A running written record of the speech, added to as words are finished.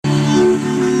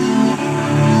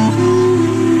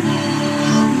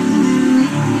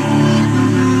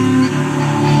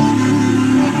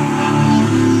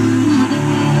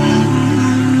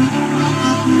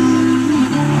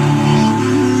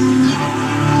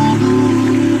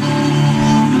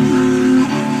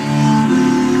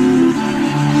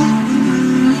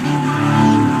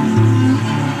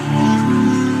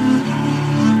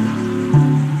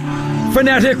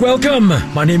Fanatic, welcome.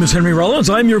 My name is Henry Rollins.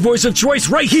 I'm your voice of choice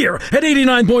right here at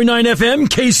 89.9 FM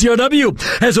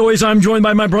KCRW. As always, I'm joined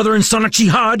by my brother in Sonic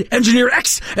Jihad, Engineer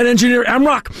X, and Engineer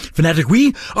Amrock. Fanatic,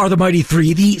 we are the Mighty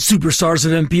Three, the superstars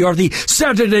of NPR, the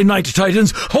Saturday Night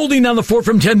Titans, holding down the fort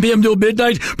from 10 p.m. till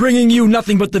midnight, bringing you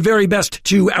nothing but the very best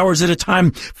 2 hours at a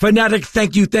time. Fanatic,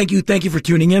 thank you for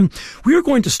tuning in. We are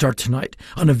going to start tonight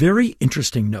on a very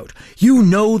interesting note. You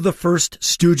know the first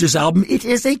Stooges album. It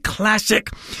is a classic.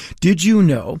 Did you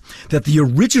know that the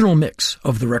original mix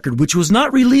of the record, which was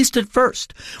not released at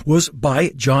first, was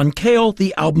by John Cale,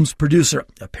 the album's producer?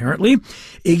 Apparently,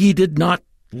 Iggy did not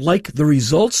like the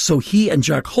results, so he and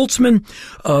Jack Holtzman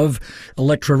of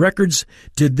Elektra Records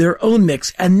did their own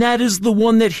mix, and that is the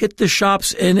one that hit the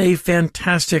shops, in a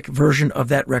fantastic version of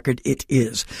that record it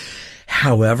is.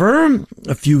 However,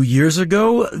 a few years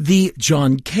ago, the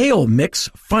John Cale mix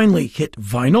finally hit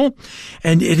vinyl,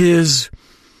 and it is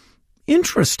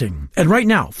interesting. And right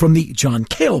now, from the John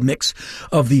Cale mix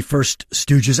of the first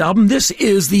Stooges album, this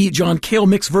is the John Cale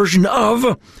mix version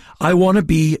of I Wanna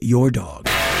Be Your Dog.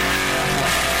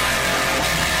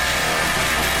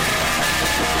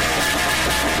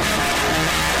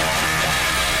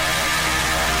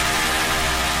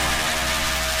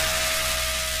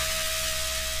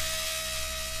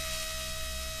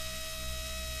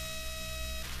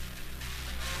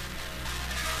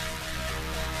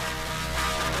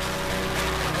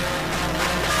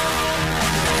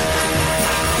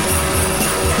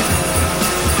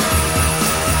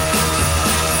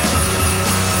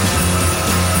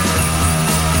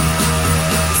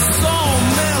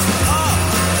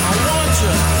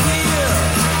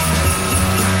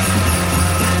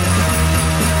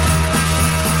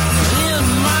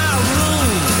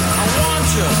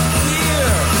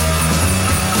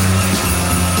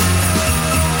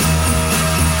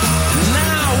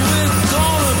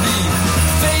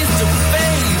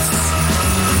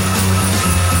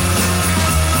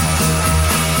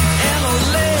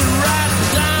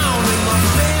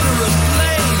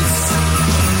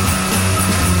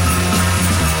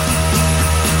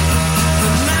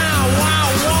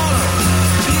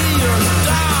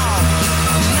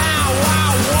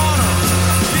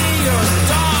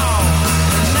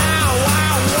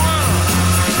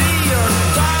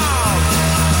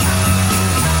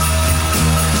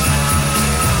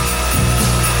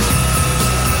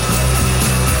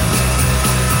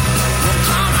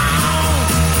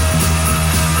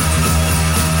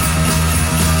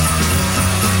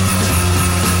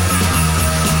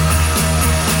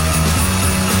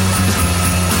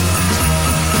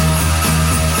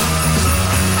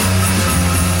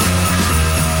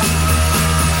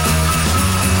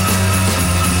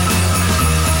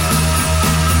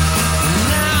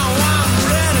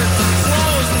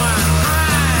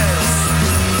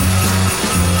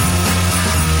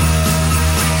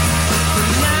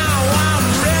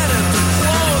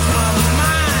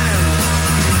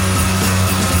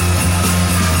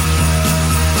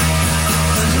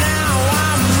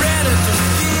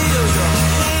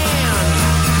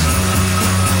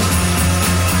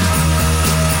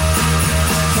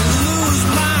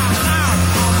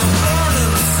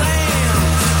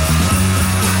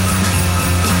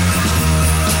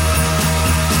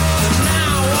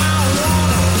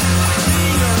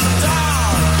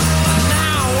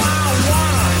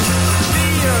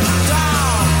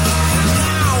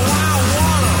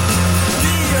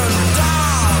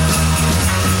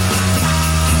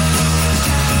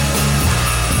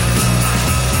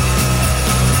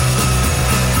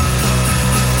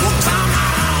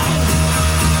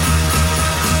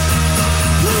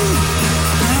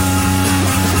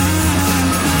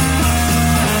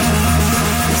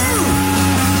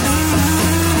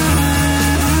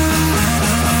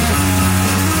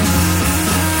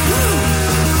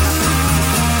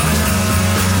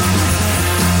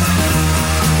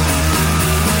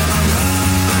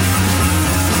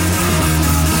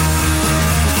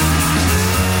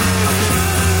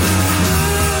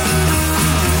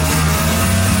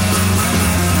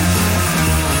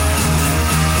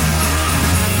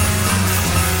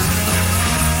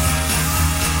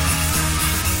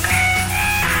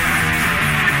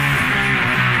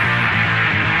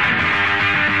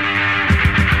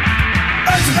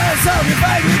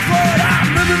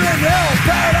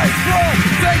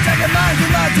 I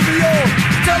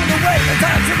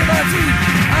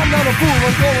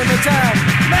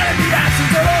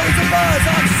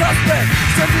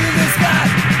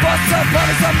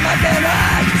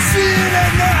see it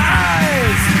in their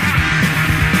eyes.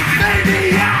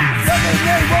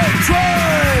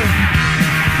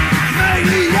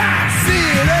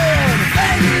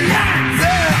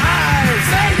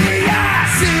 Maybe I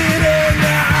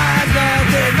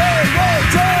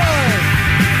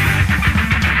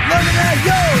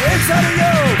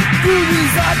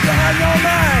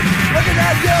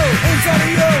at you, inside of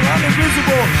you, I'm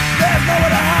invisible. There's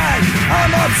nowhere to hide.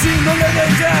 I'm obscene, the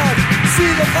living dead.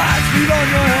 See the flash beat on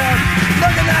your head.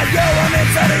 Looking at you, I'm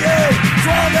inside of you.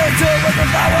 Drawn into with the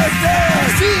flowers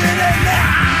there. See it in their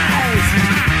eyes.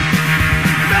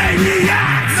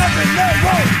 Maniacs, nothing they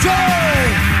won't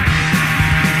join.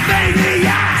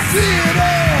 Maniacs, see it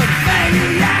in.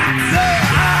 Maniacs, their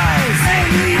eyes.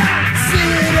 Maniacs, see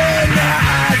it in their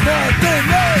eyes. Nothing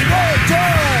they won't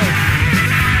join.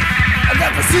 I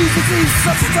got the season,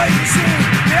 such a tight machine.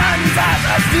 Behind these eyes,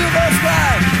 I feel the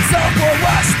sky. Self-war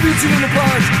rush, beat you in the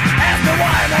punch. Ask me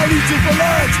why and I'll eat you for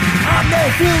lunch. I'm no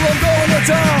fool, I'm going to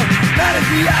town. Manic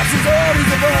reactions are always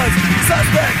a buzz.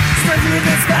 Suspect, stranger in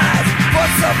disguise.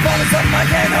 What's up, fun is something I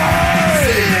can't hide.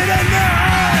 See it in their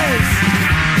eyes.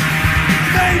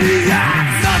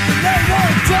 Maniacs, nothing they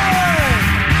won't join.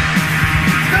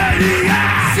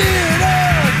 Maniacs, see it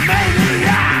in.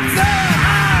 Maniacs, their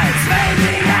eyes.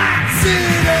 Maniacs, see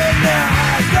it in their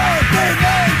eyes. Nothing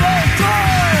they won't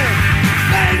join.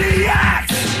 Maniacs.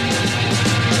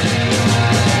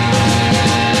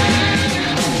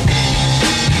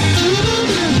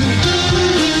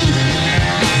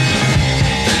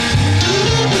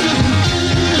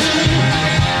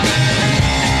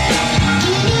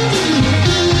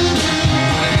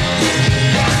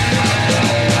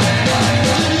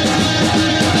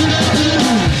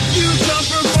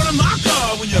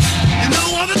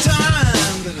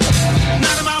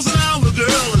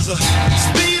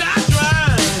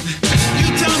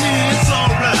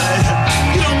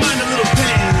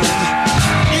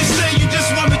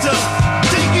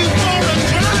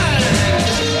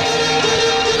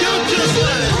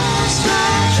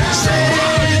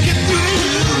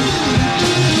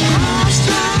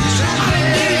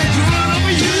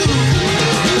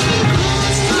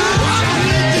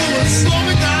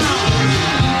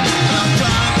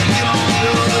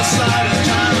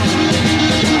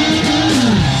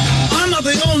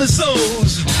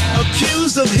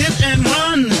 Of hit and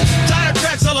run, tire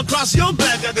tracks all across your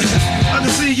back. I can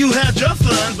see you had your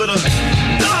fun, but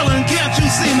darling, can't you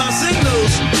see my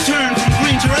signals turn from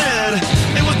green to red?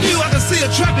 And with you, I can see a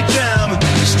traffic jam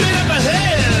straight up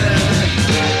ahead.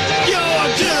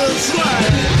 You're just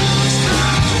like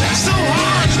so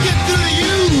hard to get through to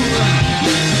you.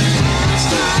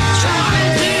 I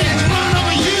can't run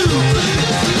over you.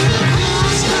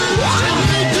 All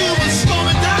you do is slow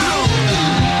it down.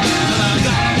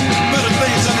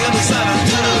 On the other side of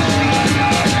town.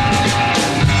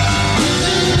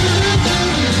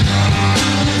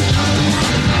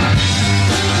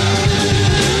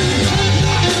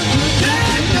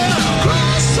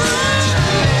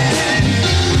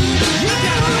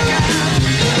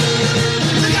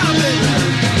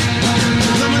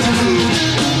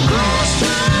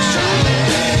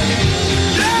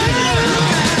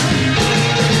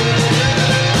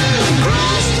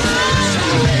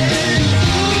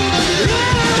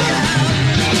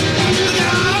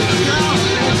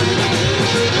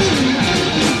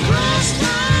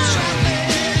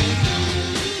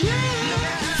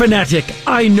 Fanatic,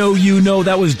 I know you know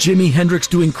that was Jimi Hendrix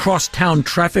doing Crosstown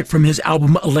Traffic from his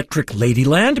album Electric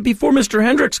Ladyland. Before Mr.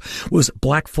 Hendrix was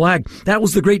Black Flag. That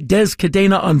was the great Des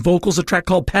Cadena on vocals, a track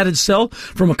called Padded Cell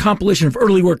from a compilation of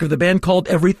early work of the band called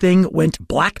Everything Went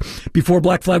Black. Before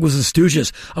Black Flag was the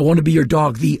Stooges, I Want to Be Your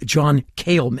Dog, the John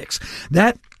Cale mix.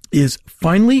 That is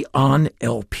finally on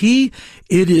LP.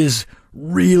 It is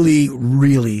really,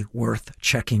 really worth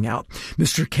checking out.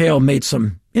 Mr. Cale made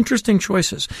some interesting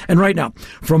choices. And right now,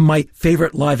 from my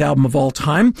favorite live album of all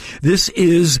time, this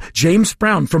is James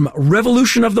Brown from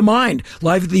Revolution of the Mind,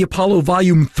 live at the Apollo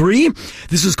Volume 3.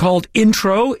 This is called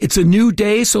Intro. It's a new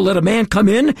day, so let a man come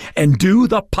in and do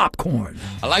the popcorn.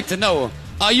 I'd like to know,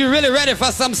 are you really ready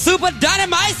for some super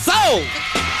dynamite soul?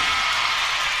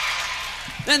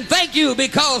 Then thank you,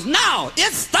 because now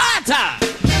it's start time.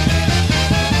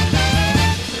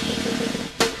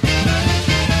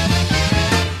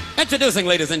 Introducing,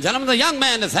 ladies and gentlemen, the young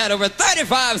man that's had over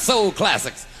 35 soul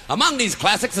classics. Among these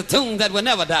classics are tunes that will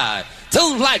never die.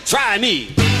 Tunes like Try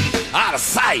Me, Out of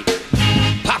Sight,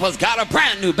 Papa's Got a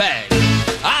Brand New Bag,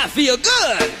 I Feel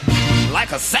Good,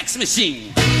 Like a Sex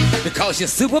Machine, Because You're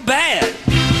Super Bad.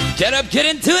 Get up, get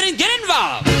into it, and get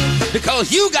involved,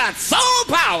 because you got soul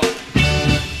power.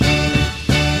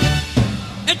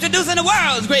 Introducing the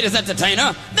world's greatest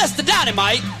entertainer, Mr.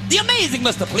 Dynamite, the amazing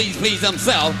Mr. Please Please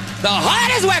himself, the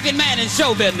hardest working man in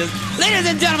show business. Ladies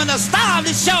and gentlemen, the star of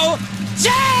the show,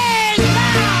 James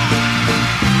Brown!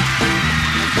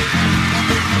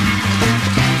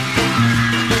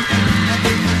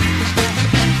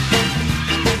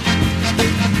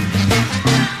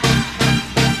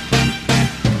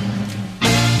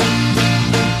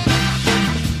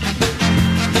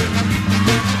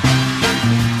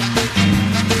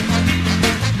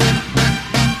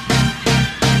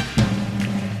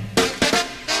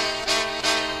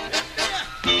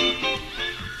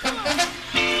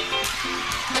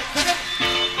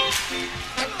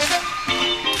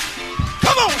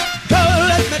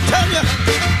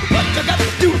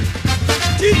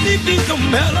 leave me some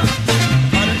mellow.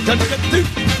 I'll touch it through.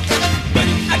 But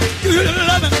I do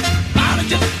love him. I'll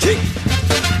just keep.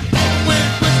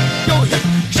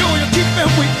 Show you keep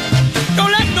him weak.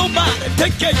 Don't let nobody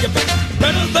take care of you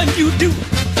better than you do.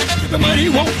 Give him what he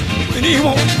wants when he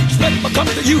wants. Just let him come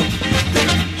to you.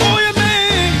 Oh, you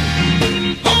man.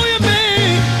 Oh, you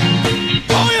man.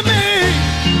 Oh, you man.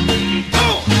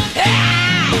 Oh,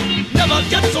 yeah. Never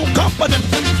get so confident.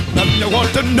 Nothing you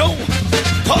want to know.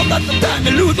 Cause that's the time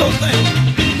you lose those things.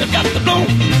 You got to blow.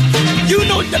 You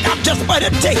know you got just what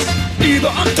it takes. Be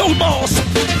the untold boss.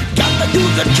 Got to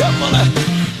use it carefully.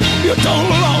 You're total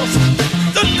loss.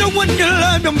 So when you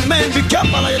love your man, be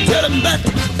careful. You tell him that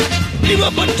he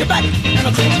will put you back and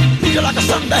I'll leave you like a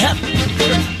Sunday hat.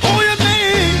 Oh, you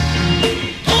man.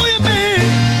 Oh, you man.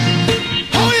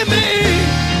 Oh, you man.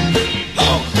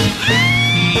 Oh.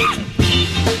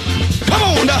 Come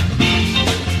on,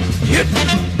 hit.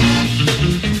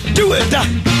 Do it.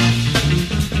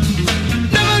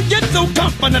 Never get so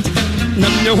confident.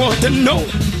 Nothing you want to know.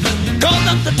 Cause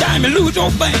that's the time you lose your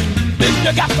thing. Then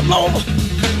you got the law.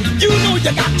 You know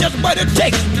you got just what it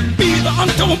takes. Be the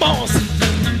untold boss.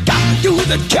 Got to use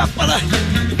it carefully.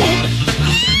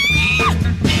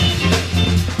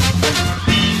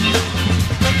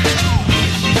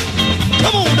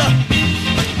 Come on,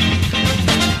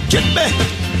 get me.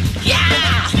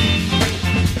 Yeah.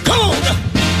 Come on.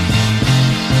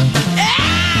 Yeah.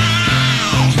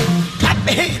 Clap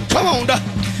your hand. Come on.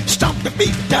 Stomp the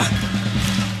feet.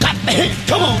 Clap your hand.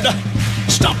 Come on.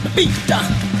 Stomp the beat, clap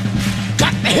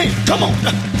the hand, come on,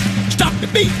 stop the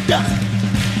beat, clap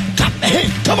the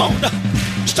hand, come on,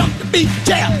 stop the beat,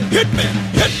 yeah, hit me,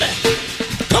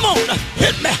 come on,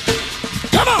 hit me,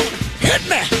 come on, hit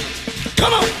me,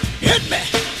 come on, hit me,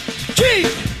 gee,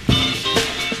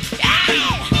 yeah,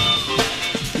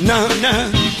 no,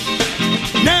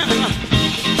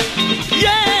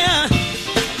 yeah,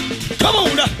 come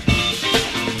on,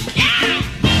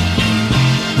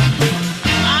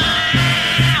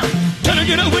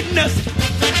 get a witness?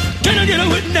 Can I get a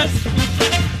witness?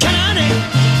 Can I?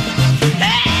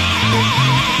 Hey!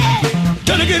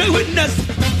 Can I get a witness?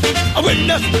 A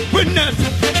witness, witness,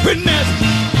 witness.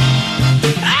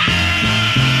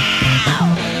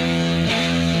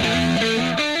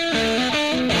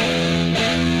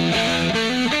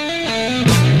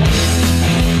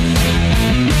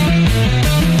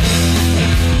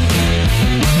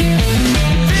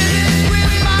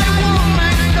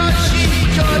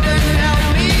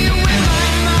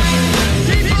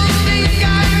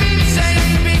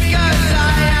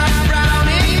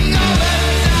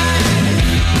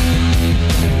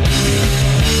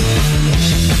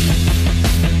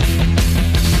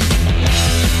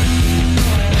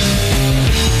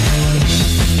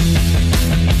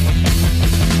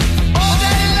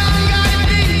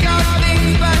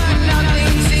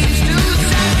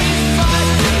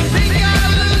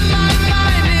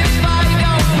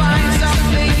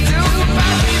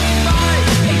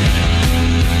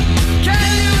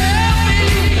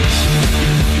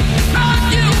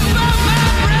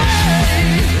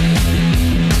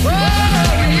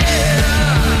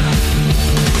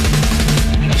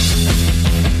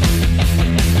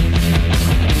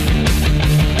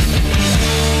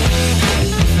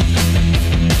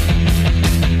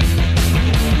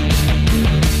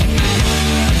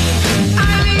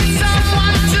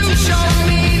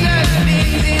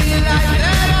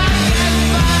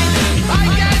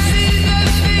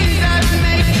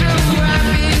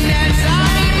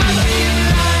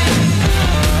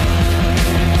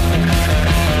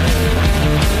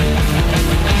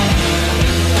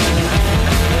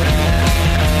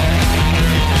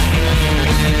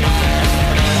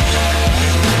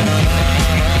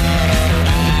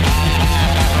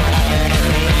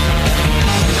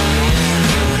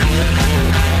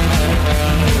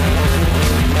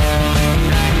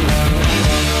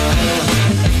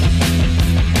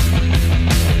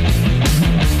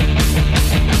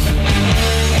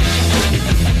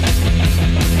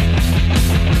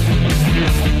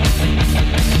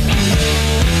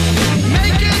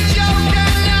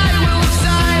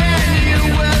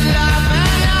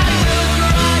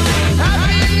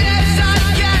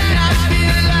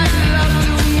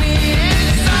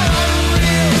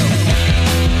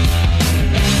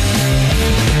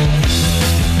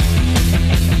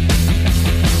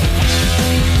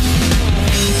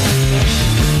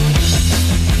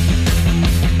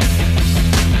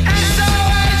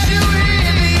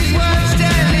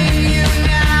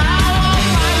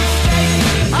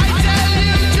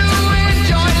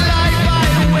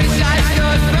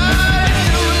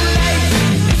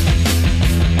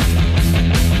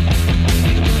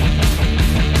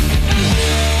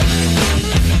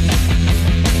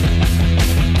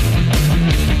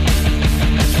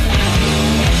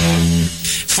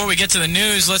 get to the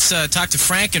news, let's talk to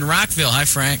Frank in Rockville. Hi,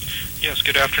 Frank. Yes,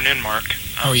 good afternoon, Mark.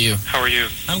 How are you? How are you?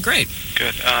 I'm great.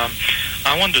 Good.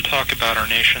 I wanted to talk about our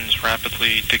nation's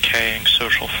rapidly decaying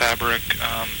social fabric,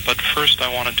 but first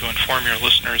I wanted to inform your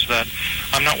listeners that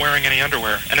I'm not wearing any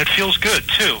underwear, and it feels good,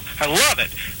 too. I love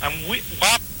it.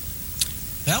 Wow.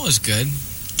 That was good.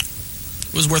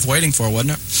 It was worth waiting for,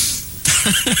 wasn't it?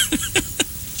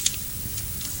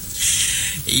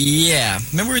 Yeah.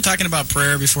 Remember we were talking about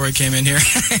prayer before I came in here?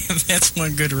 That's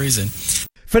one good reason.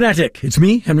 Fanatic, it's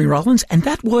me, Henry Rollins, and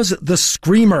that was The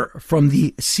Screamer from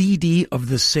the CD of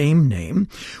the same name,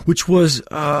 which was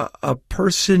a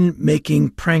person making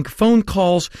prank phone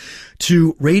calls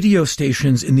to radio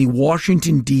stations in the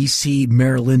Washington, D.C.,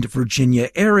 Maryland, Virginia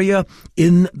area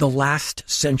in the last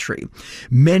century.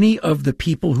 Many of the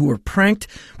people who were pranked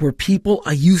were people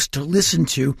I used to listen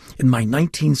to in my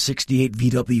 1968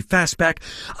 VW Fastback.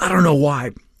 I don't know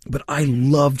why, but I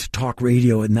loved talk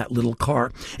radio in that little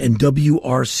car, and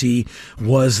WRC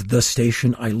was the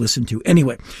station I listened to.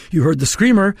 Anyway, you heard The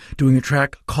Screamer doing a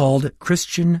track called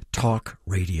Christian Talk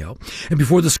Radio. And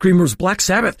before The Screamer was Black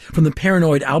Sabbath from the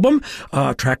Paranoid album,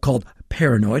 a track called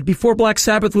Paranoid. Before Black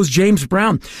Sabbath was James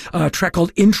Brown, a track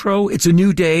called Intro, It's a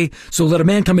New Day, So Let a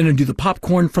Man Come In and Do the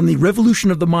Popcorn from the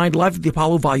Revolution of the Mind Live at the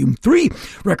Apollo Volume 3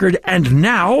 record. And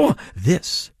now,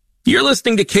 this. You're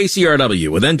listening to KCRW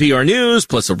with NPR News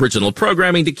plus original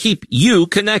programming to keep you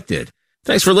connected.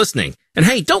 Thanks for listening. And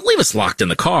hey, don't leave us locked in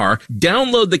the car.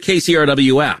 Download the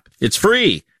KCRW app. It's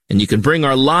free, and you can bring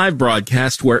our live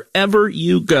broadcast wherever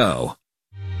you go.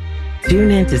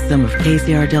 Tune in to some of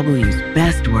KCRW's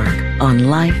best work on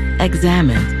Life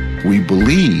Examined. We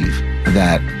believe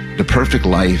that the perfect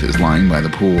life is lying by the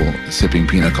pool, sipping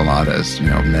pina coladas,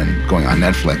 and then going on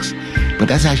Netflix. But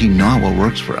that's actually not what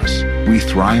works for us. We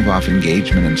thrive off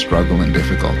engagement and struggle and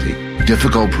difficulty.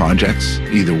 Difficult projects,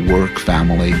 either work,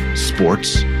 family,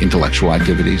 sports, intellectual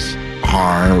activities,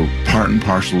 are part and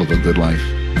parcel of a good life.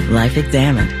 Life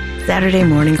Examined, Saturday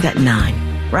mornings at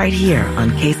 9, right here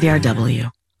on KCRW.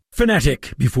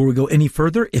 Fanatic, before we go any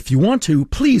further, if you want to,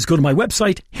 please go to my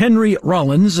website,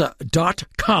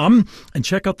 henryrollins.com, and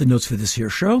check out the notes for this here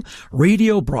show.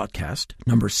 Radio broadcast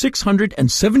number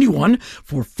 671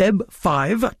 for Feb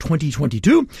 5,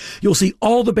 2022. You'll see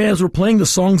all the bands we're playing, the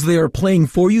songs they are playing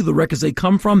for you, the records they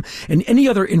come from, and any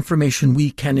other information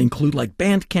we can include, like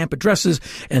Bandcamp addresses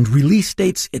and release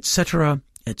dates, etc.,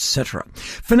 etc.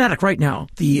 Fanatic right now,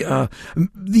 the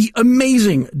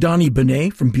amazing Donny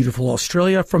Benet from beautiful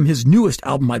Australia, from his newest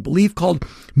album, I believe, called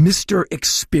Mr.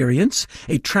 Experience,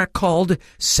 a track called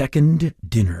Second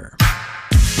Dinner.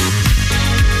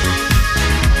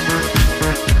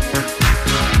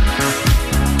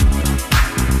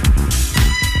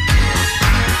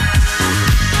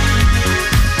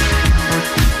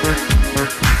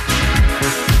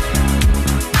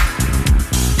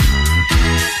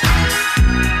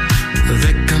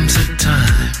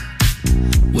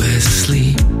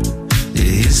 Sleep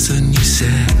is the new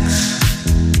sex.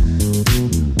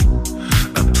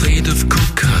 A plate of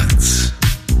cold cuts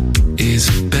is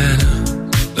better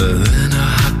than a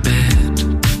hot bed.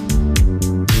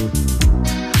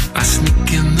 I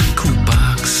sneak in the cool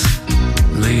box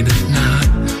late at night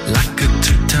like a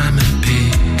two-timing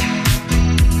pig.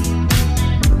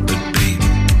 But babe,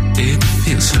 it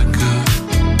feels so good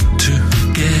to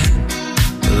get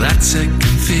that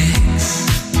second fix.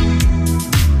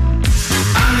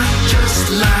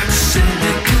 Like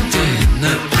second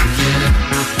dinner, oh yeah,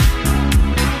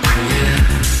 oh yeah.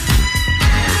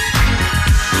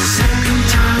 Second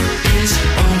time is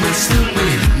always the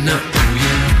winner, oh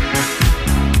yeah,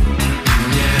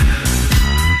 yeah.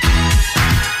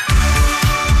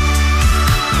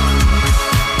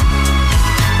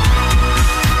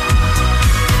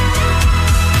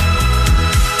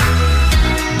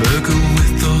 Burger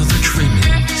with all the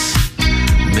trimmings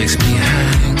makes me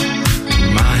hang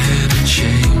my head in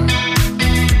shame.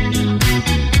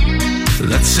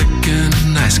 That second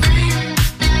ice cream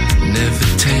never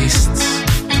tastes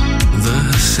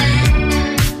the same.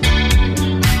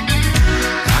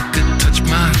 I could touch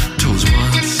my toes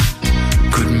once,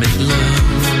 could make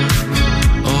love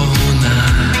all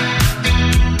night.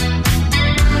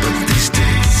 But these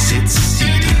days it's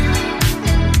eating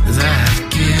that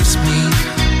gives me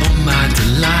all my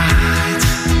delight.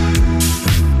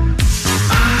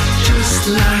 Just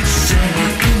like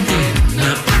second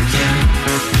dinner, oh yeah,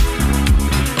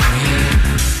 oh yeah.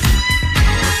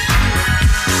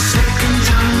 Second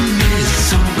time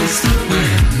is always the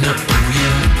winner, oh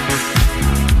yeah,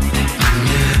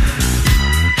 yeah.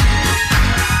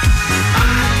 I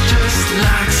just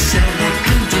like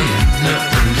second dinner,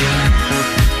 oh yeah,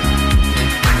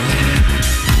 oh yeah.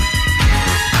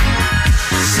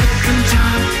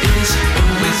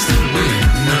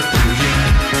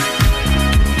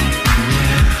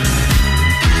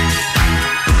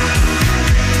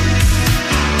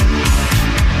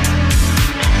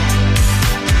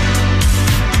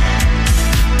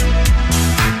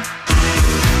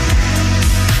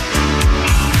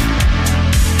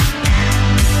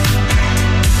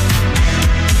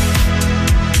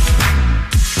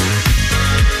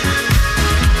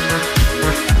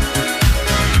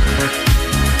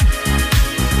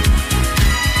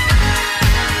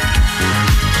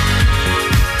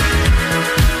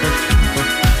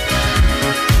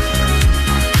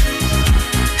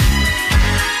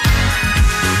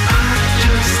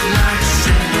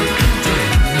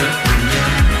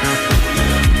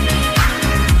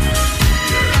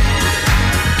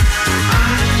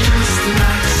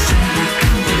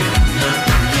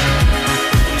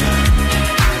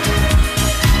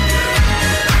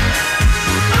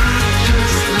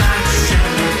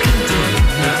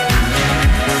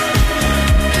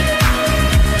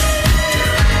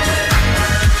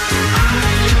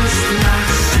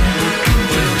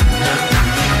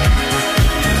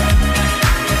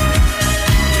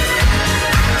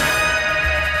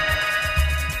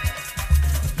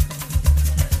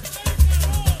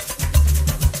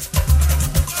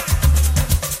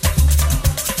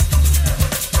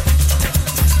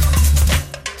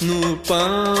 no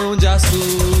pão de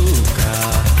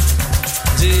açúcar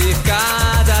de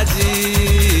cada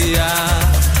dia.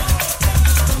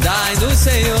 Dai-nos,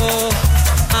 Senhor,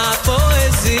 a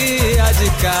poesia de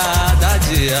cada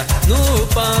dia. No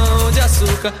pão de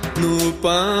açúcar, no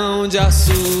pão de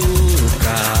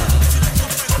açúcar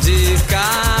de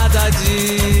cada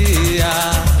dia.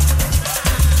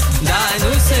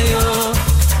 Dai-nos, Senhor,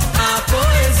 a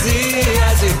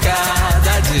poesia de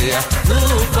cada dia.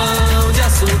 No pão de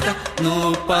açúcar,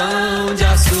 no pão de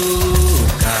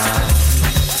açúcar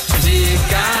de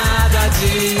cada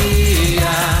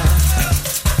dia.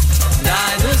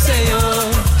 Dai-nos,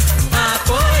 Senhor, a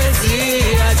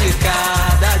poesia de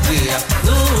cada dia.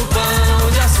 No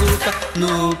pão de açúcar,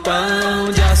 no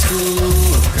pão de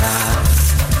açúcar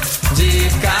de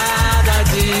cada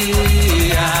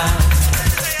dia.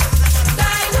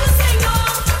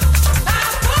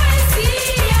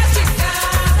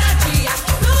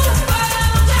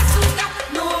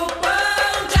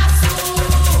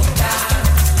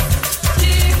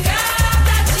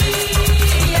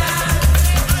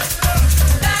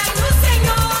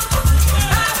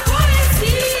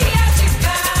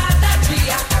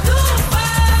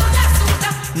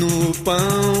 No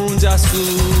pão de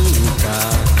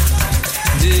açúcar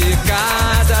de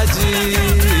cada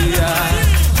dia.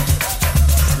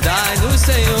 Dai-nos,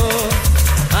 Senhor,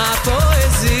 a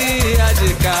poesia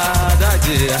de cada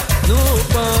dia. No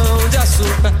pão de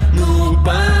açúcar, no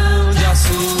pão de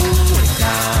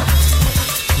açúcar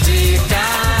de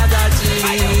cada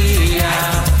dia.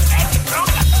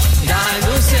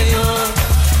 Dai-nos, Senhor,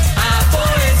 a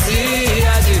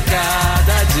poesia de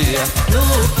cada dia. No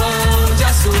pão de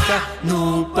açúcar,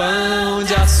 no pão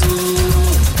de açúcar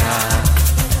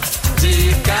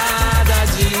de cada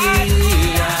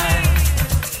dia.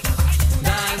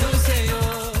 Dai-nos, Senhor,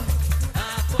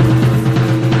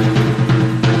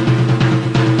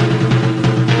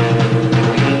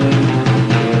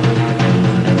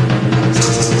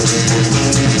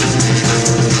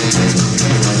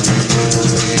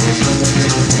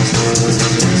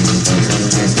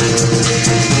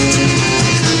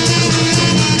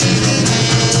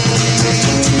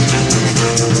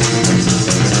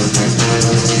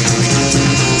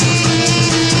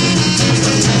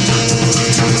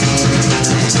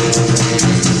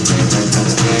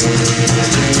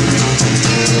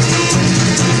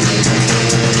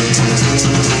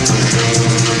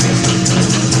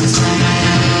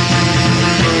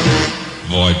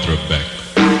 Voidrebeck,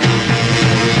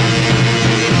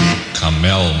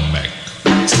 Camelmec,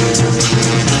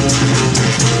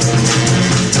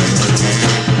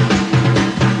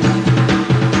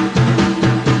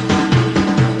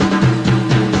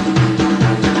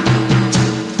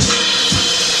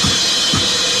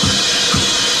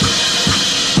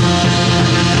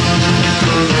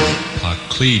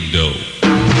 Paclido,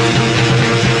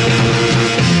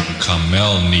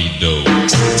 Camelnido,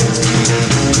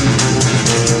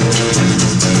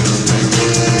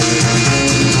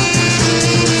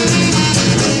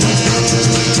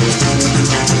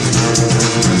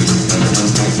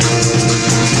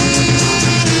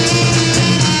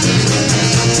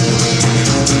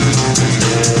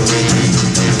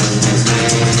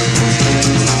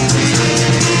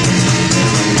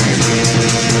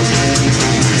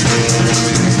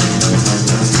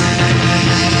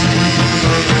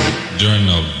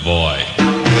 Durnovoy,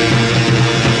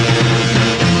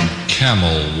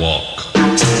 Camel Walk,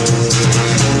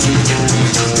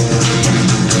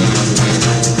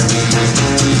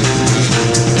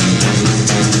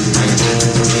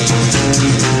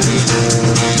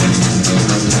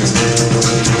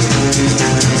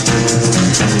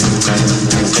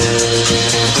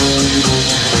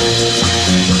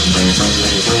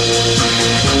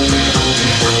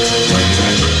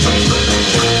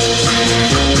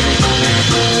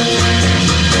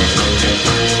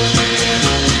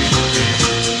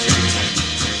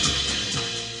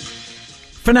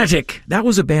 Fanatic. That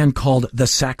was a band called The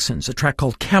Saxons, a track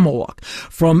called Camel Walk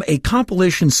from a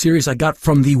compilation series I got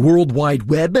from the World Wide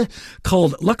Web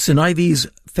called Lux and Ivy's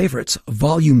Favorites,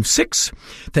 Volume 6.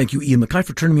 Thank you, Ian Mackay,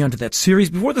 for turning me on to that series.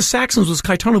 Before The Saxons was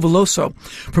Caetano Veloso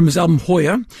from his album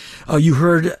Hoya. You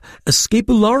heard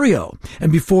Escapulario. And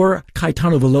before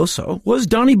Caetano Veloso was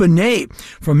Donny Benet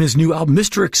from his new album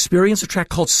Mr. Experience, a track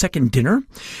called Second Dinner.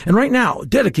 And right now,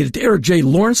 dedicated to Eric J.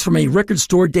 Lawrence from a Record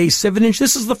Store Day 7-inch,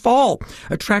 this is The Fall,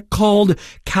 a track called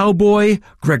Cowboy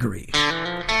Gregory.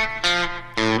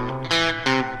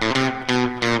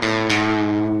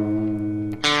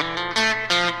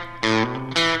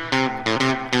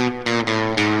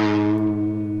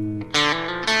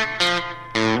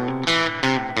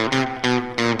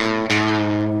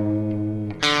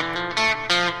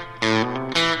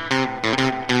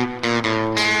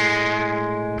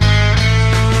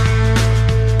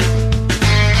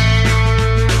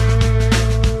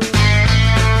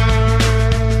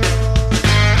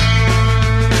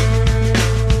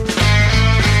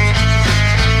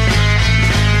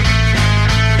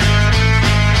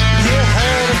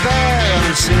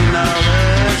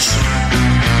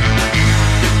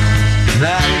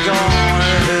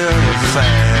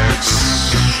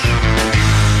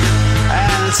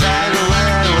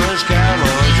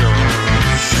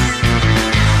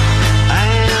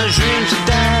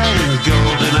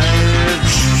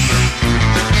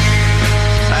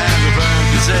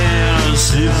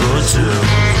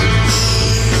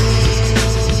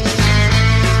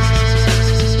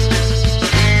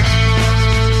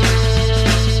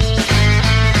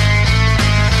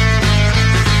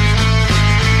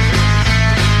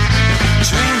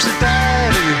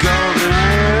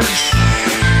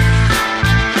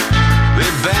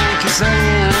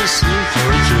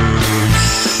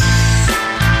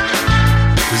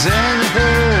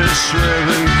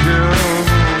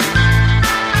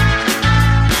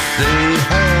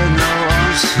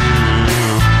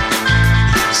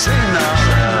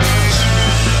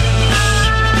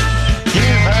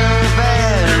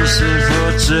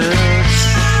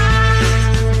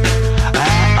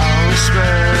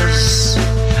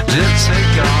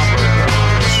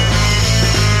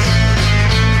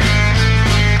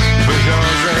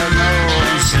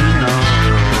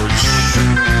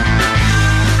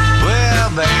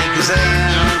 things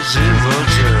and sinful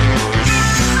tales.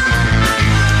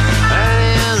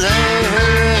 And they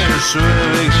had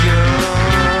swimming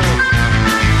cure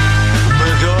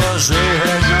because they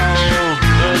had no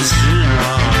blessing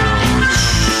knowledge.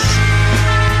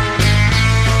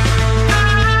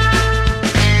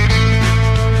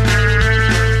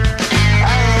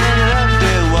 I ended up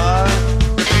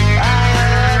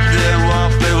doing what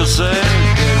people say,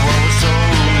 did what was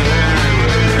told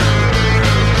anyway.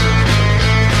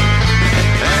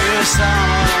 Every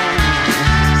summer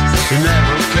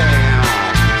never came,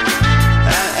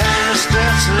 and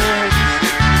anesthetic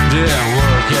didn't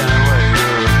work anyway.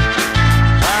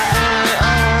 I ended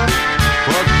up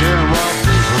working what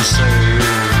people say,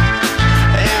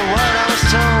 and what I was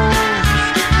told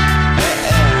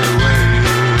anyway.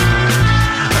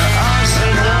 I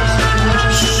said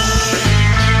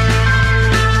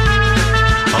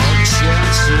all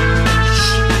chances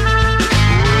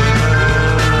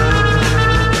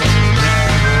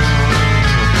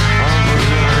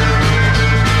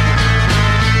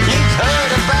you've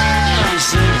heard about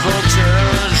sinful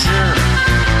treasure.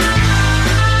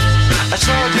 I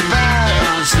told you about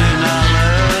unseen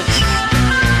knowledge.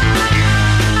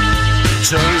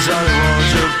 Turns out it was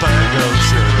a bag of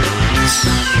tricks.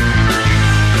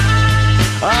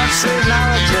 Unseen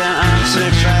knowledge and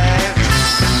unseen facts.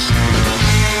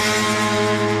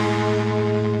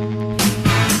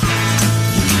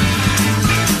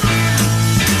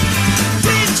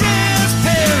 Teachers,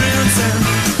 parents, and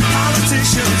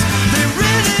politicians, they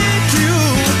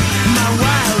ridicule my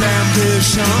wild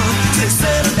ambition. They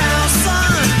settle down,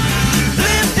 son,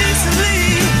 live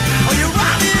decently, or you're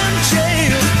rotting in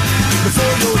jail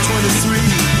before you're 23.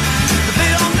 But they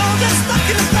don't know they're stuck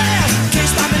in the past. Can't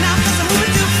stop me now 'cause I'm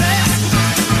moving too fast.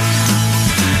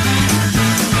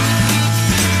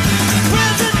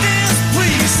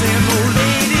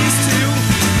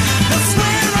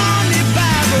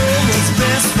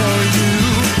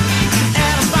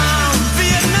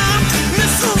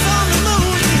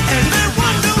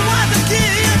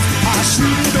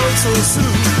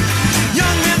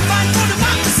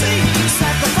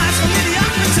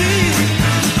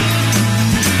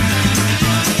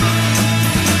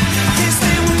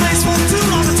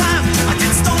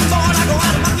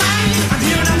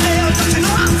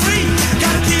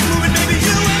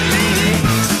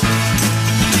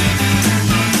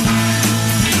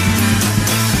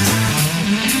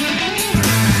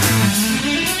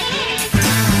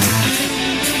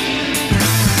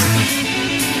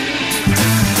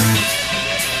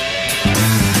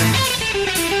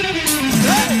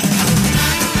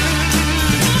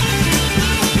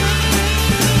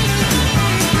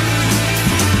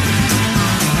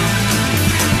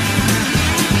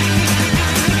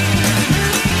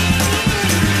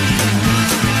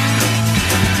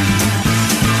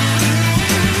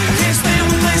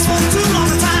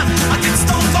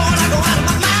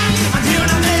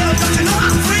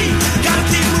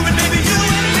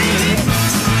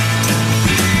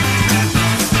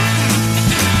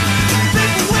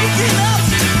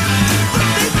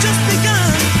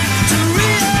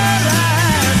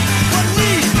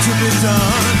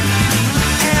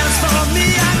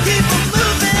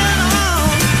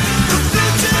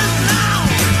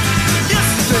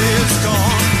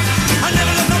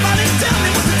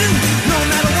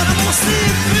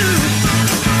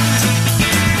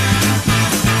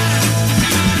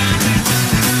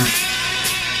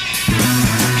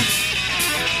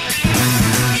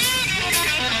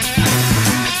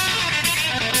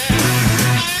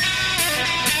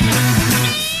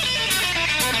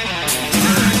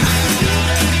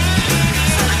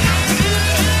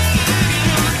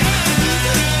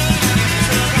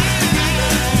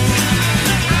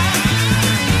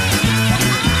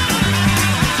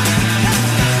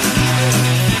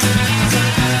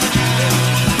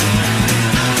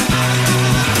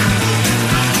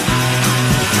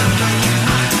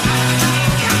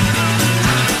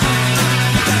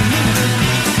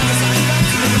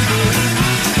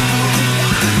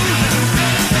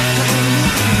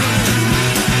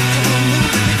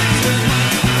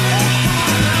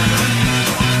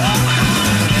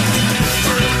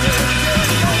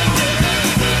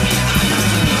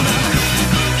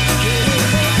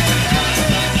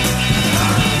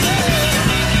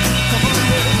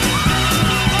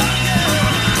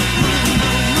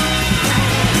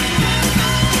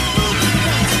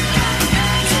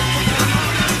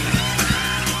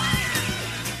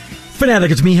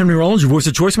 Fanatic, it's me, Henry Rollins, your voice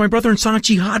of choice, my brother and Sonic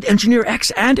Jihad, Engineer X,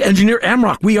 and Engineer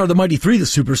Amrock. We are the Mighty Three, the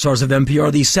superstars of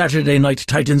NPR, the Saturday Night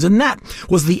Titans, and that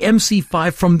was the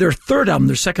MC5 from their third album,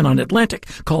 their second on Atlantic,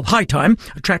 called High Time,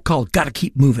 a track called Gotta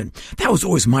Keep Moving. That was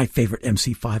always my favorite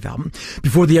MC5 album.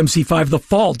 Before the MC5, The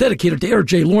Fall, dedicated to Eric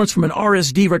J. Lawrence from an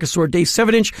RSD Record Store Day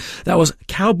 7-inch. That was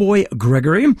Cowboy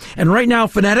Gregory. And right now,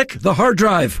 Fanatic, The Hard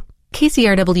Drive.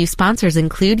 KCRW sponsors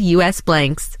include U.S.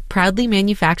 Blanks, proudly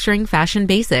manufacturing fashion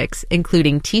basics,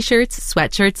 including t-shirts,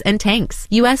 sweatshirts, and tanks.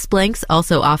 U.S. Blanks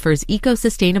also offers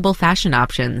eco-sustainable fashion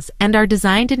options and are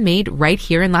designed and made right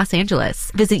here in Los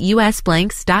Angeles. Visit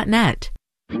usblanks.net.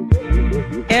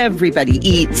 Everybody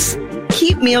eats.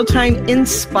 Keep mealtime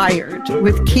inspired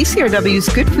with KCRW's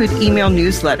Good Food email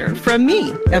newsletter from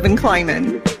me, Evan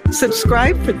Kleiman.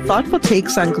 Subscribe for thoughtful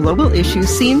takes on global issues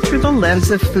seen through the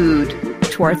lens of food,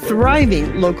 to our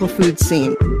thriving local food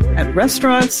scene at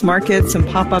restaurants, markets, and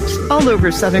pop-ups all over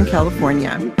Southern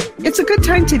California. It's a good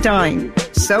time to dine,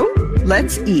 so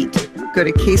let's eat. Go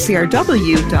to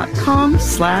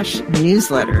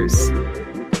kcrw.com/newsletters.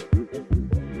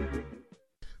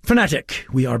 Fanatic,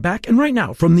 we are back, and right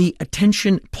now, from the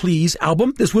Attention Please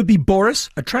album, this would be Boris,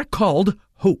 a track called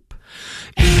Hope.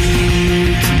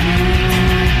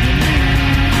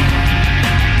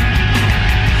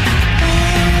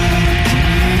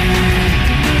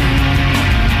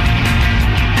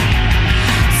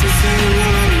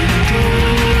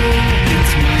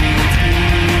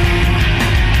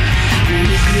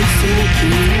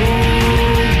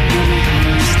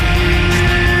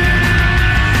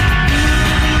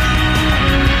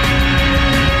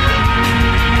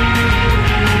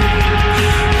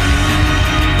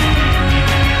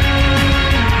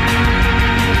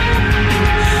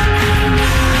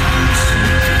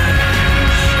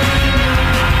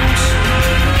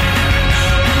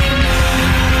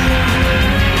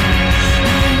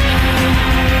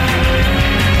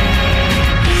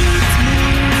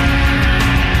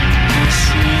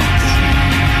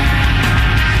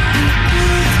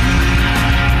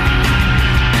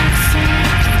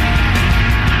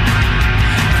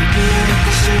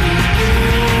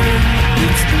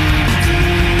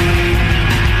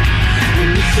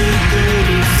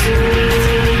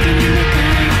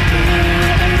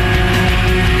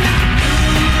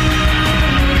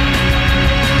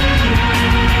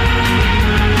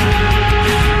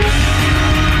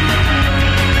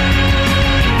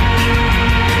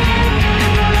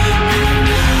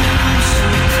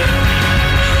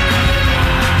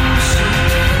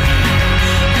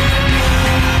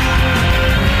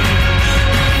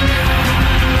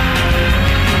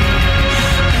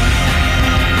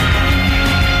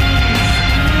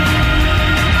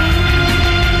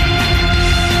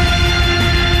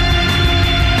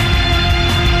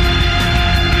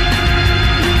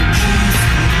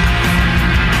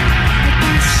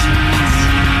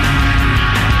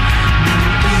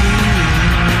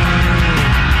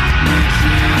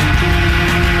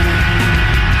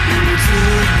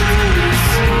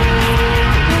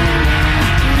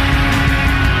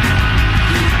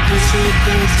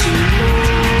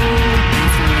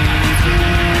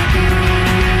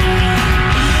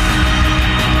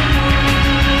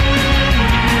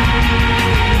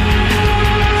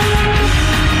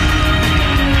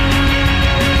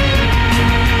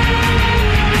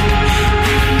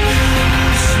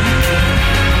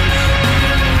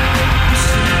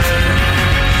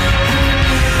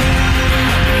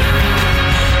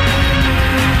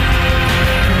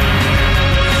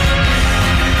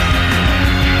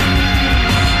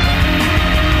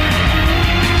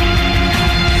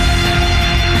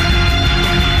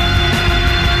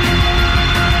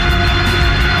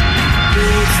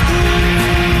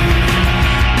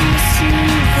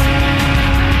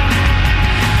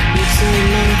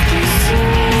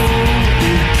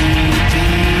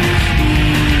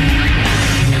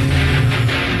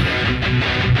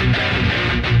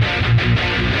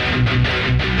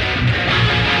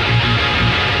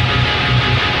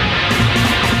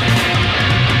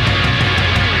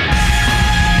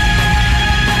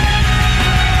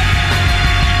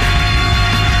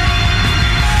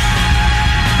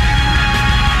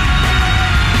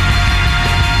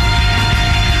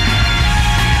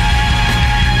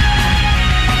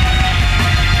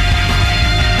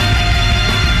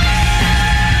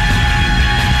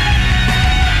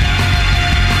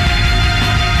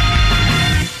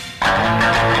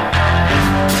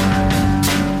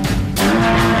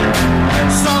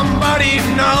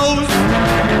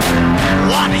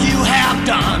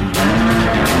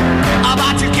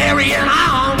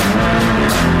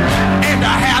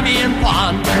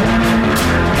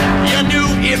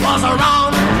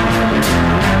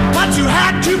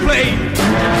 played.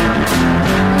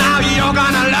 Now you're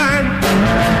gonna learn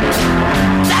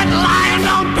that lying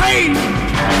don't pay.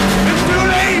 It's too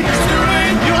late, it's too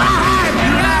late. You lied,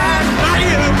 not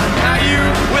you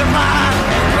will lie.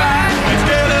 It's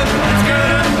good,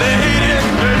 they hate it,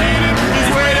 He's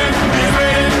waiting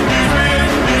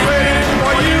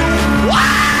for you.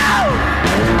 Wow!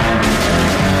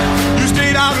 You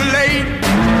stayed out late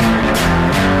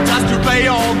just to play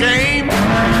your game.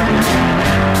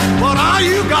 But all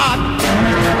you got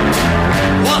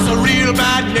was a real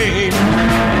bad name.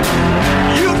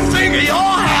 You think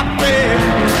you're happy?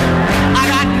 I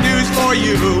got news for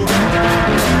you.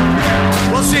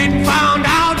 Well, Satan found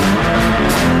out.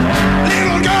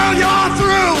 Little girl, you're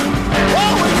through.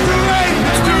 Oh, it's too late,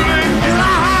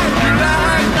 You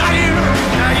lied, not you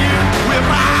will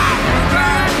lie.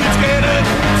 It's getting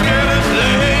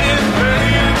late.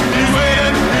 He's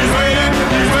waiting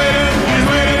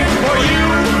for you.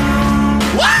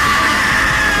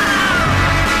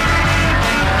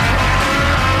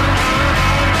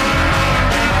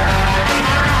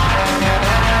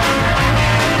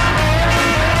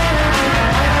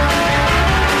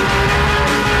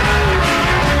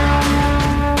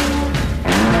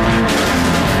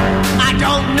 I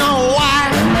don't know why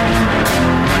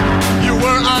you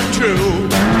were untrue.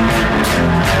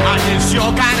 I guess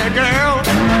your kind of girl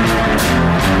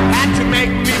had to make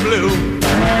me blue.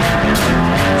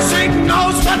 Satan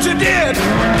knows what you did.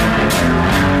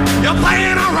 You're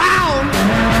playing around,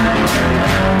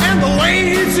 and the way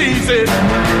he sees it,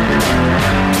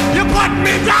 you put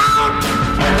me down.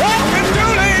 Oh, it's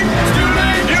too late,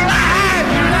 You lied,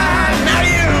 not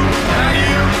you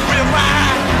will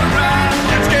lie.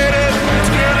 It's getting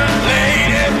late.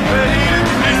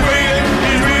 He's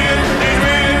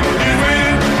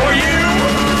waiting for you.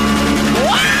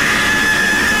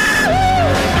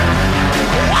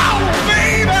 Wow,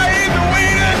 baby, he's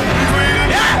waiting.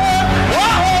 Yeah.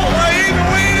 Whoa, he's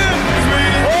waiting.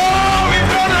 Oh, he's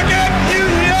gonna get you,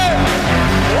 yeah.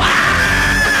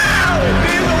 Wow,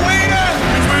 he's waiting.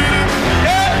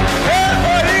 Yeah,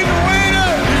 but he's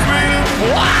waiting.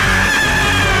 Wow.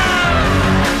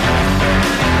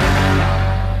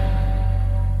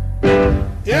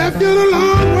 If you're a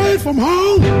long way from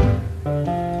home,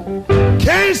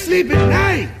 can't sleep at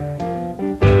night,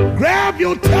 grab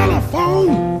your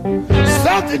telephone.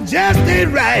 Something just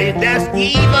ain't right. That's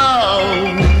evil.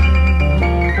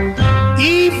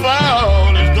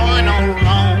 Evil is going on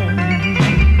wrong.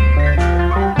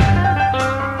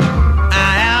 I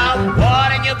am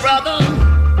warning you, brother.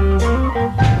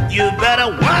 You better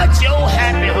watch your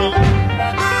happy home.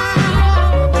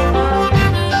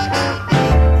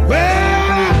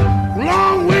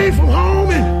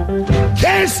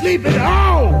 Can't sleep at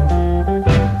all.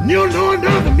 You know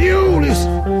another mule is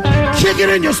kicking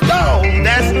in your stall.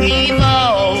 That's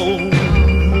evil.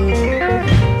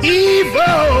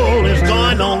 Evil is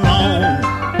going on wrong.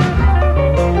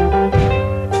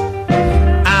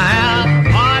 I am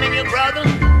warning you, brother.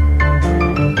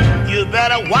 You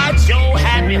better watch your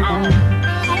happy home.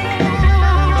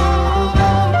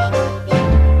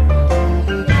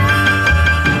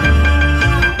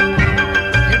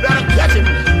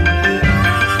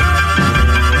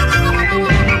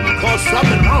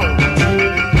 Something wrong.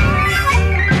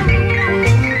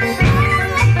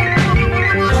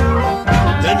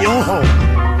 Then you're home.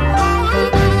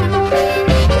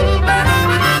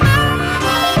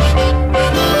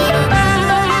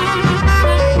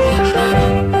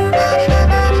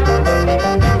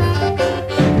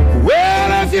 Well,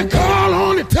 if you call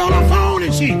on the telephone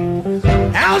and she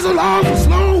answers awful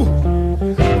slow,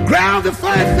 grab the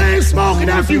first thing smoking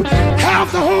after you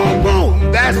half the whole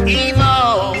bone. That's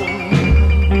evil.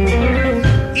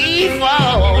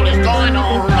 Evil is going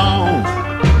on wrong.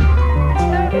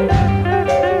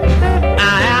 I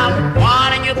am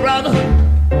warning you, brother.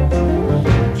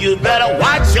 You better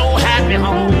watch your happy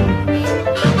home.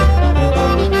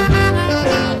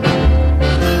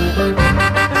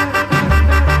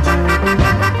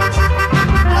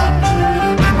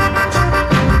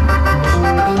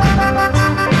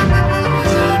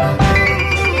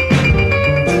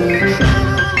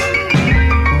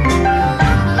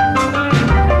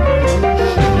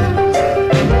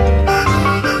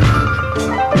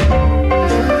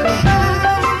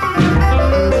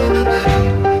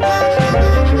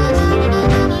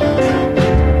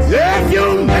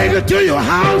 To your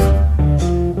house,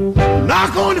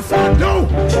 knock on the front door,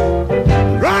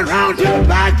 run round to the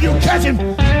back, you'll catch him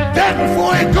dead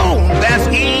before he goes. That's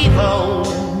evil.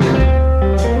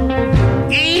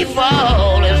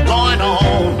 Evil is going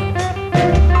on.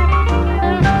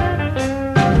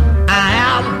 I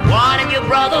am warning you,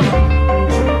 brother.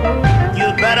 You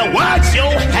better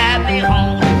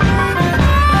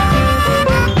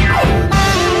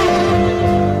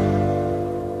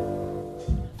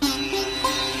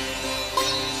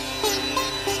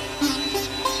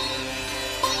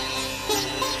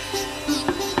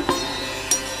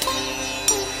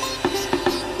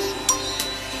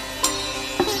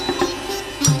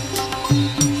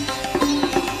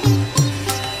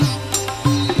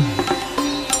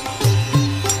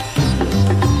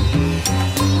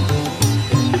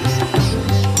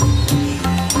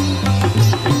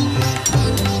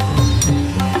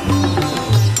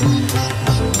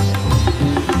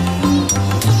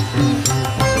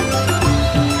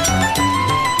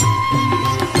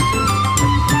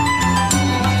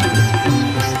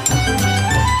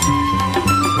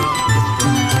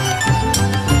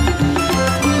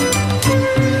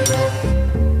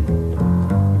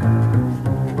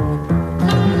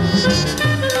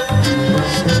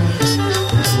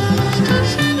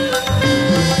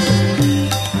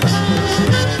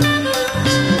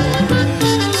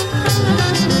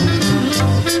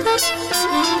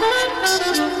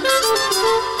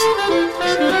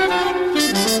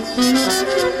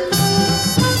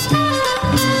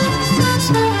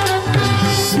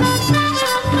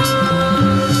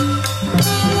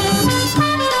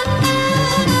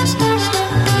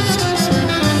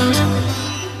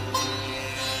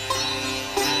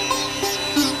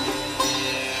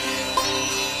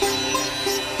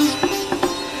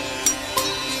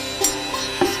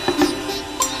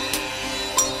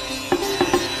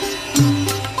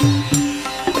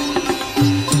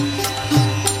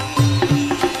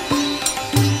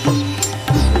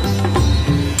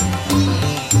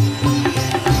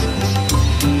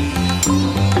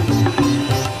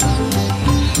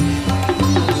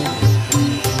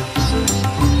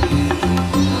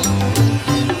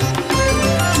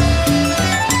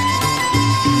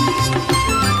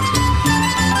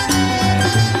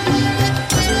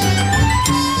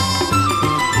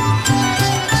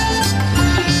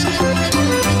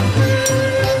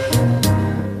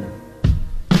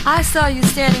I saw you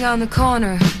standing on the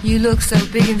corner. You looked so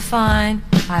big and fine.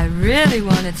 I really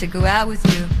wanted to go out with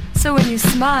you. So when you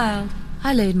smiled,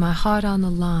 I laid my heart on the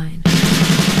line.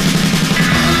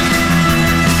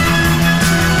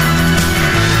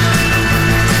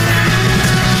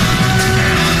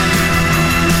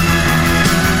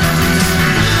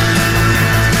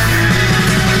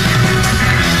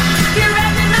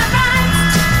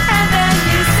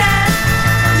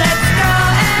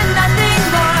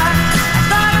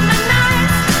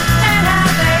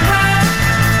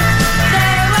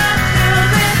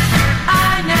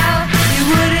 I know you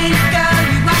wouldn't go.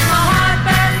 You rock my heart,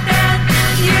 but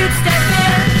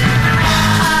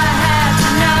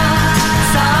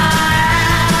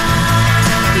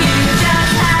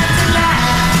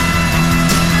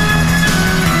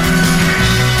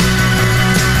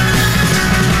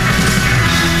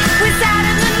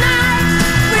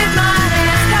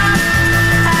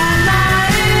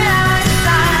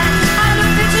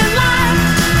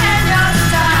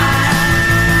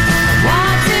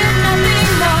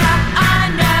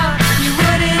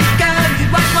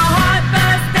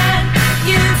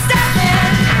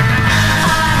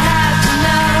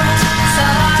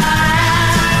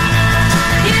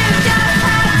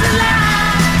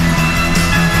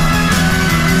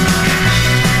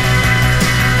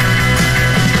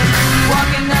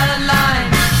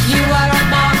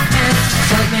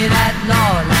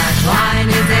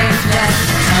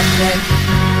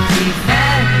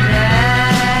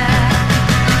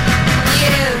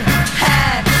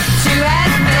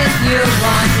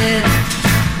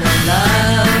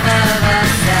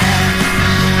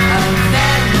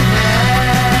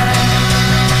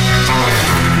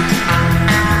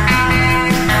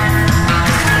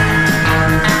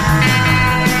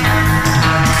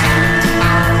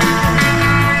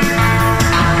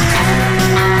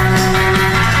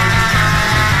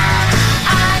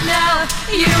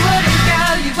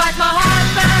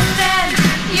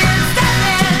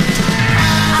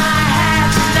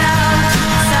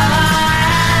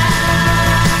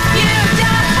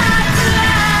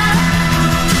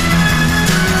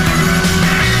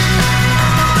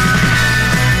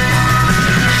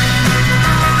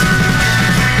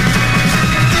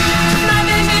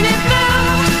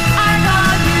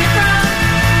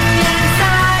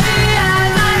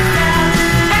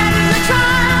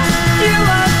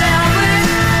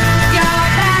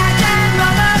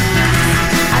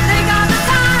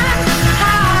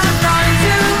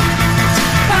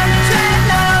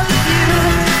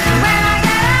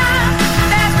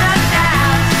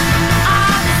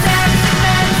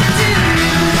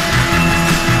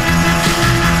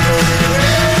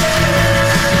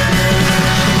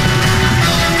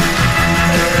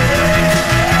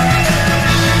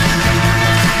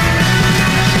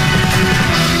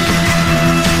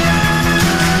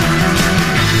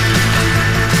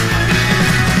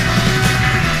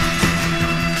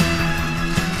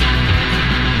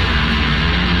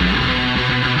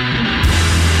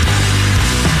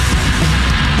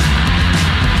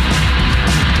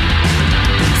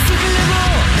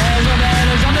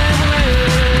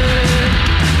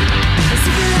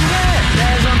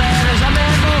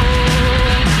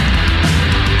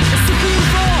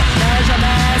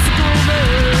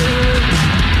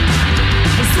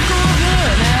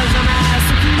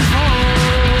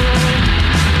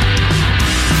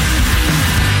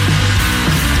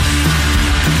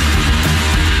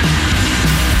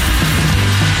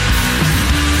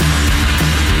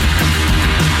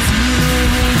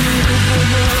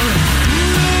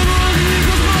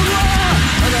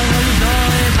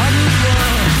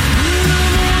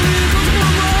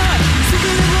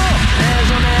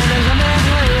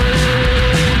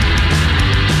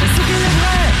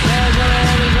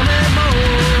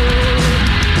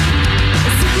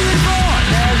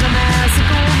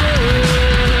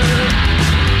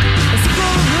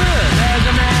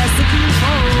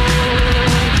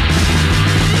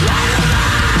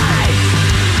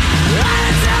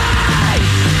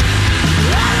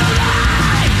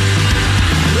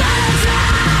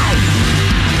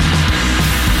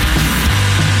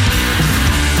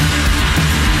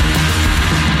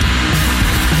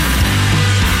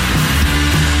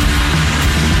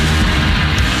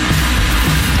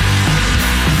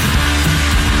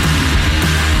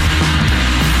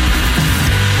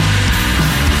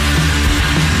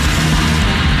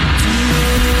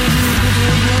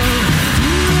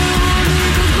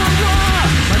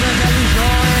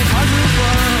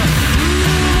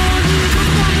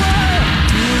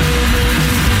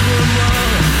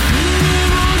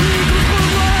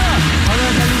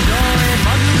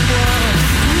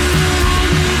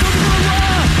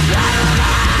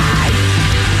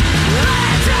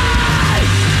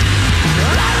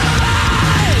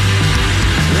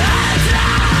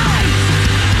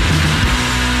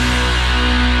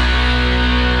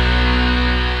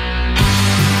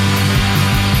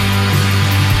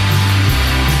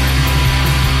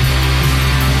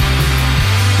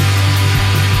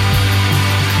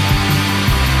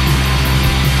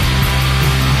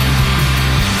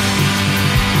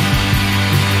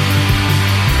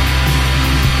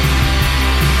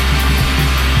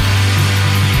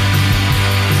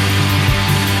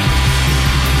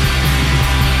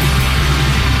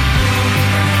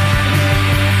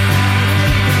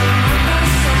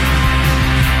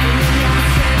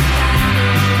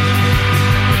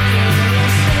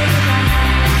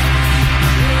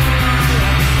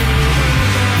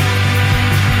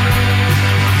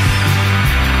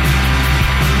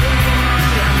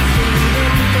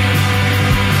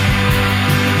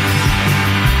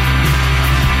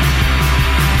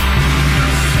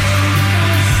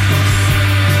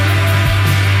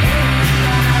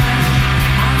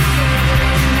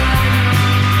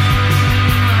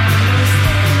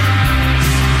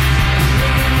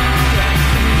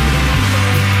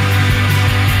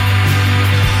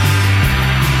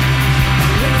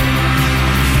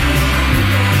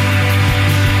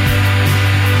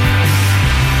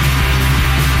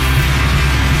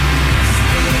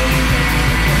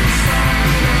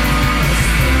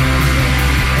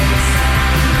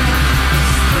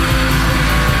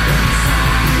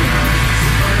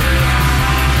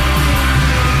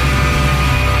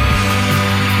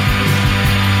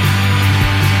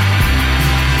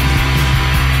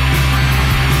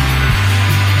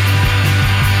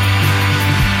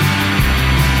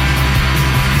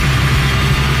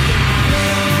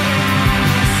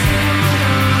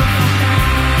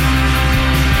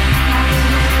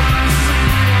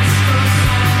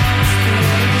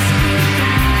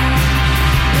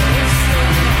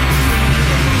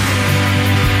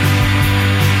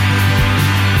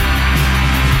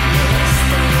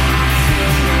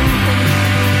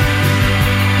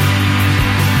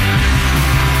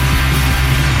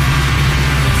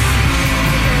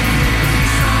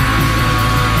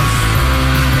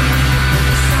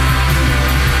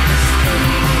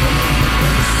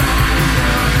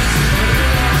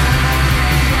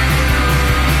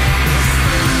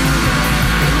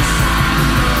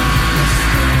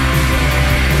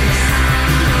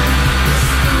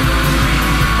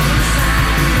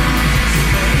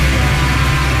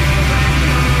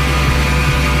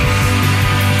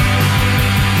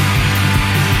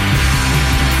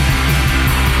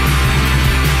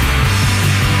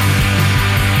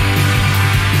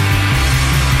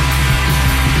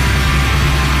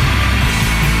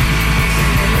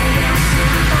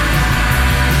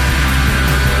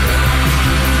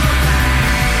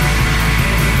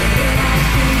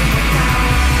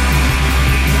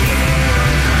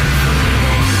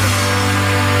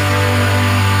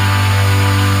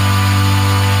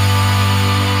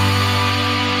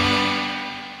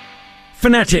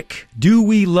Fanatic, do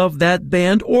we love that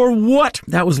band or what?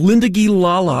 That was Linda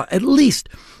Gilala, at least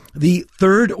the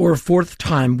third or fourth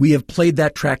time we have played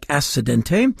that track,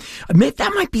 Accidente.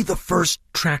 That might be the first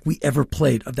track we ever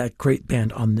played of that great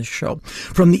band on this show.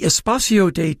 From the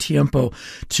Espacio de Tiempo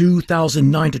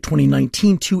 2009 to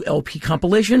 2019 2 LP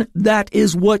compilation, that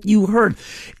is what you heard.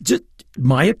 Just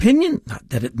my opinion, not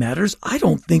that it matters, I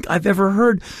don't think I've ever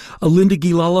heard a Linda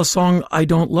Gilala song I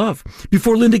don't love.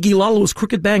 Before Linda Gilala was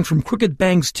Crooked Bangs from Crooked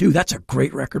Bangs 2. That's a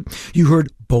great record. You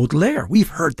heard Baudelaire. We've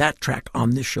heard that track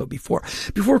on this show before.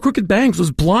 Before Crooked Bangs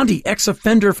was Blondie,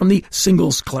 Ex-Offender from the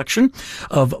singles collection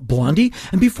of Blondie.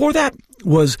 And before that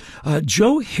was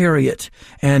Joe Harriott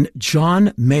and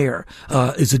John Mayer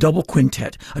is a double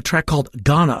quintet, a track called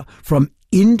Ghana from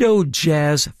Indo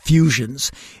Jazz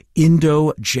Fusions,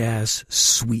 Indo Jazz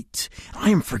Suite. I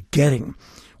am forgetting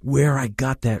where I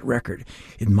got that record.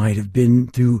 It might have been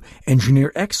through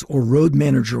Engineer X or Road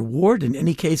Manager Ward. In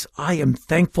any case, I am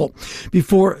thankful.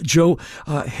 Before Joe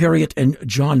Harriott and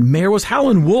John Mayer was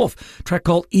Howlin' Wolf, a track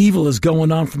called Evil is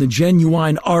Going On from the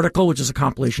Genuine Article, which is a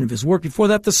compilation of his work. Before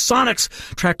that, the Sonics,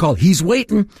 track called He's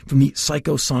Waitin' from the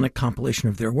Psychosonic compilation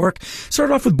of their work.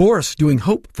 Started off with Boris doing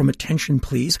Hope from Attention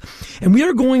Please. And we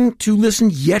are going to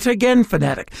listen yet again,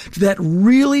 Fanatic, to that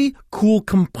really cool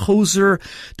composer,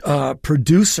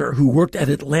 producer who worked at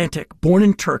Atlantic, born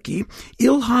in Turkey,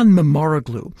 Ilhan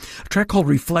Memaroglu, a track called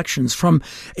Reflections from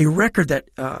a record that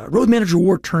Road Manager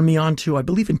Ward turned me on to, I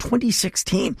believe, in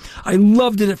 2016. I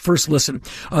loved it at first listen.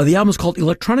 The album is called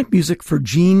Electronic Music for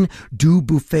Jean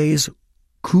Dubuffet's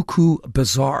Cuckoo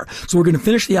Bazaar. So we're going to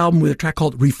finish the album with a track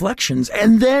called Reflections,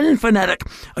 and then, Fanatic,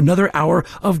 another hour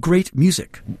of great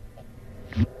music.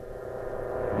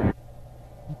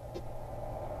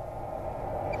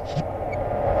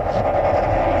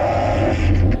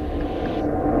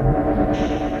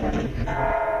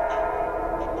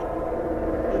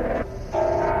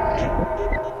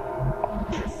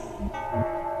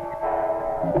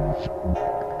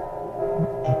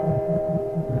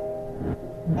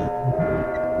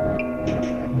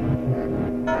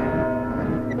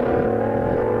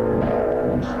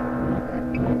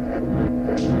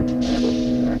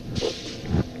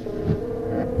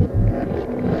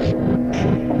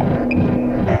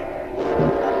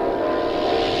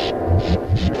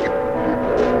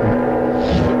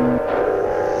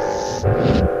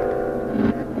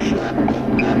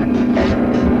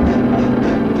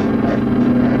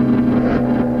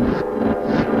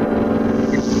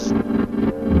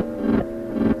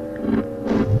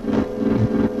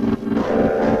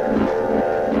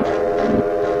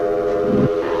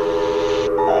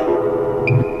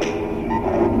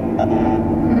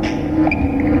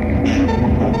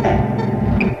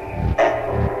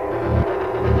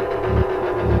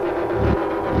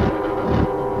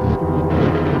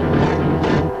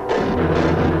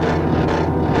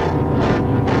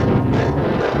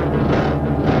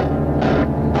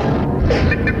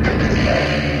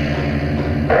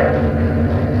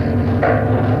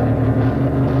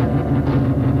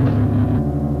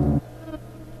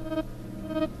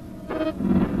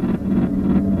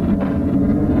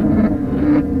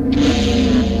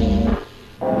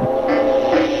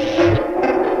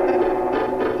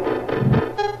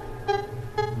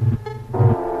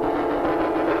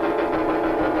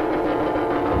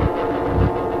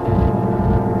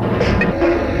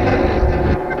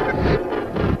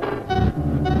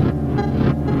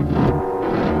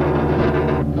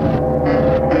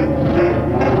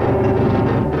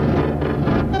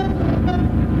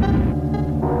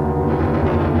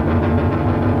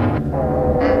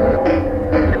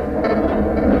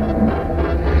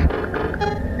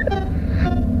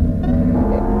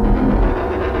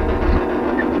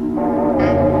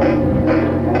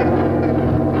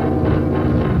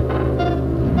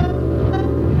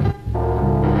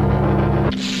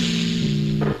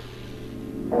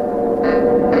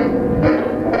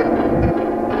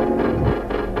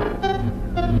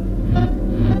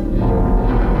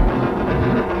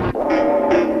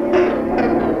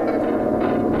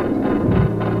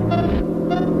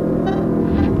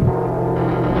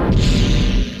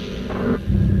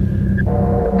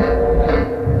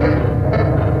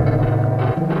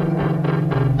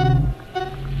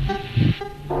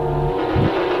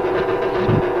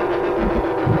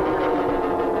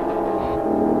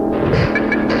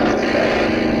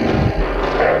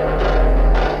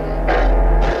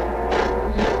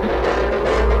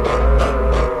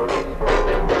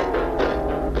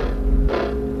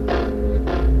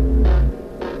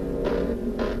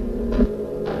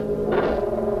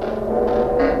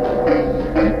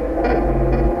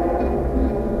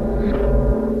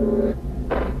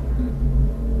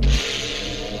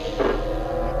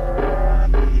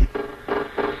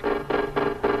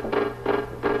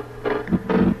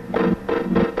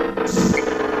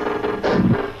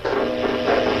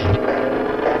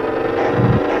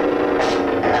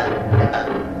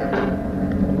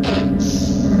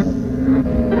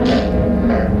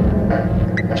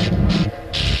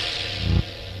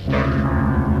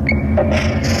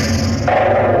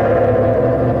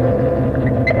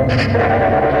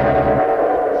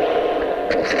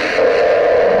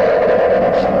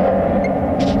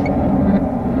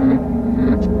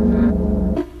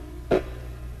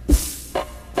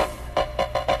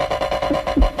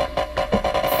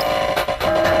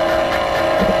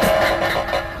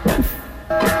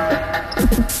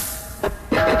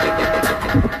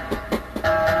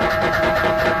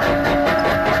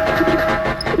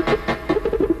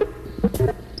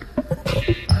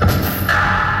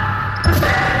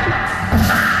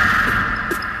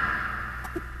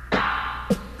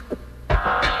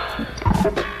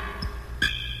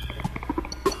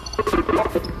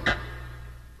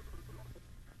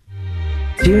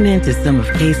 Tune into some of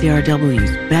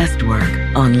KCRW's best work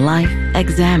on Life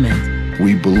Examined.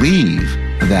 We believe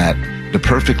that the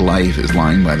perfect life is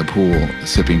lying by the pool,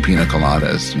 sipping pina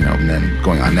coladas, and then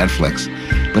going on Netflix.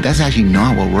 But that's actually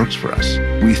not what works for us.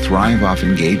 We thrive off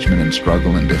engagement and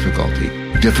struggle and difficulty.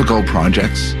 Difficult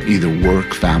projects, either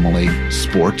work, family,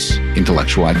 sports,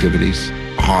 intellectual activities,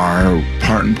 are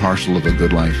part and parcel of a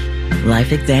good life.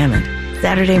 Life Examined,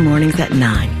 Saturday mornings at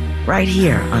 9, right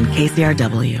here on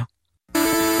KCRW.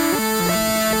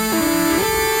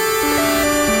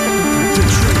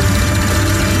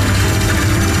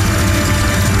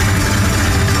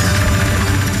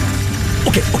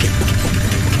 Okay.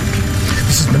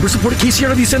 This is member-supported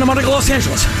KCRW Santa Monica, Los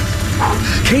Angeles.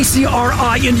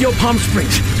 KCRI Indio Palm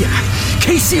Springs. Yeah.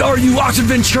 KCRU Oxford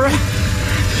Ventura.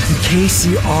 And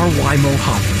KCRY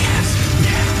Mojave.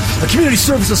 Yeah. A community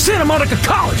service of Santa Monica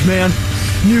College, man.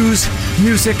 News,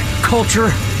 music, culture,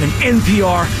 and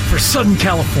NPR for Southern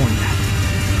California.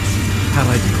 How'd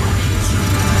I do?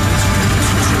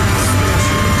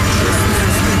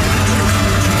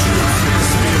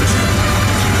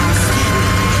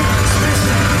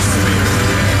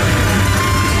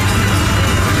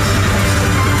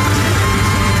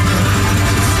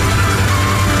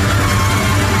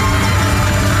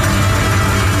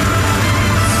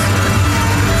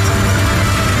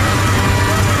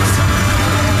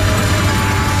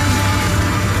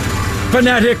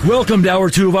 Fanatic, welcome to Hour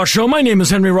 2 of our show. My name is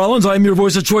Henry Rollins. I'm your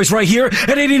voice of choice right here at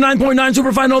 89.9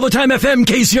 Superfine all the time FM,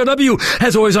 KCRW.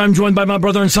 As always, I'm joined by my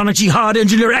brother and Sonic Jihad,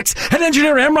 Engineer X, and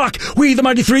Engineer Amrock. We, the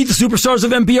Mighty Three, the superstars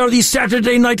of NPR, these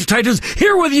Saturday Night Titans,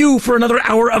 here with you for another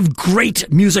hour of great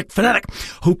music. Fanatic,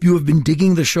 hope you have been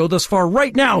digging the show thus far.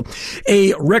 Right now,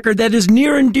 a record that is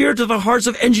near and dear to the hearts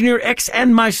of Engineer X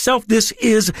and myself. This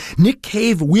is Nick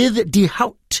Cave with Die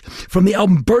Haut from the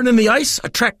album Burn in the Ice, a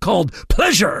track called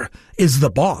Pleasure is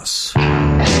the Boss.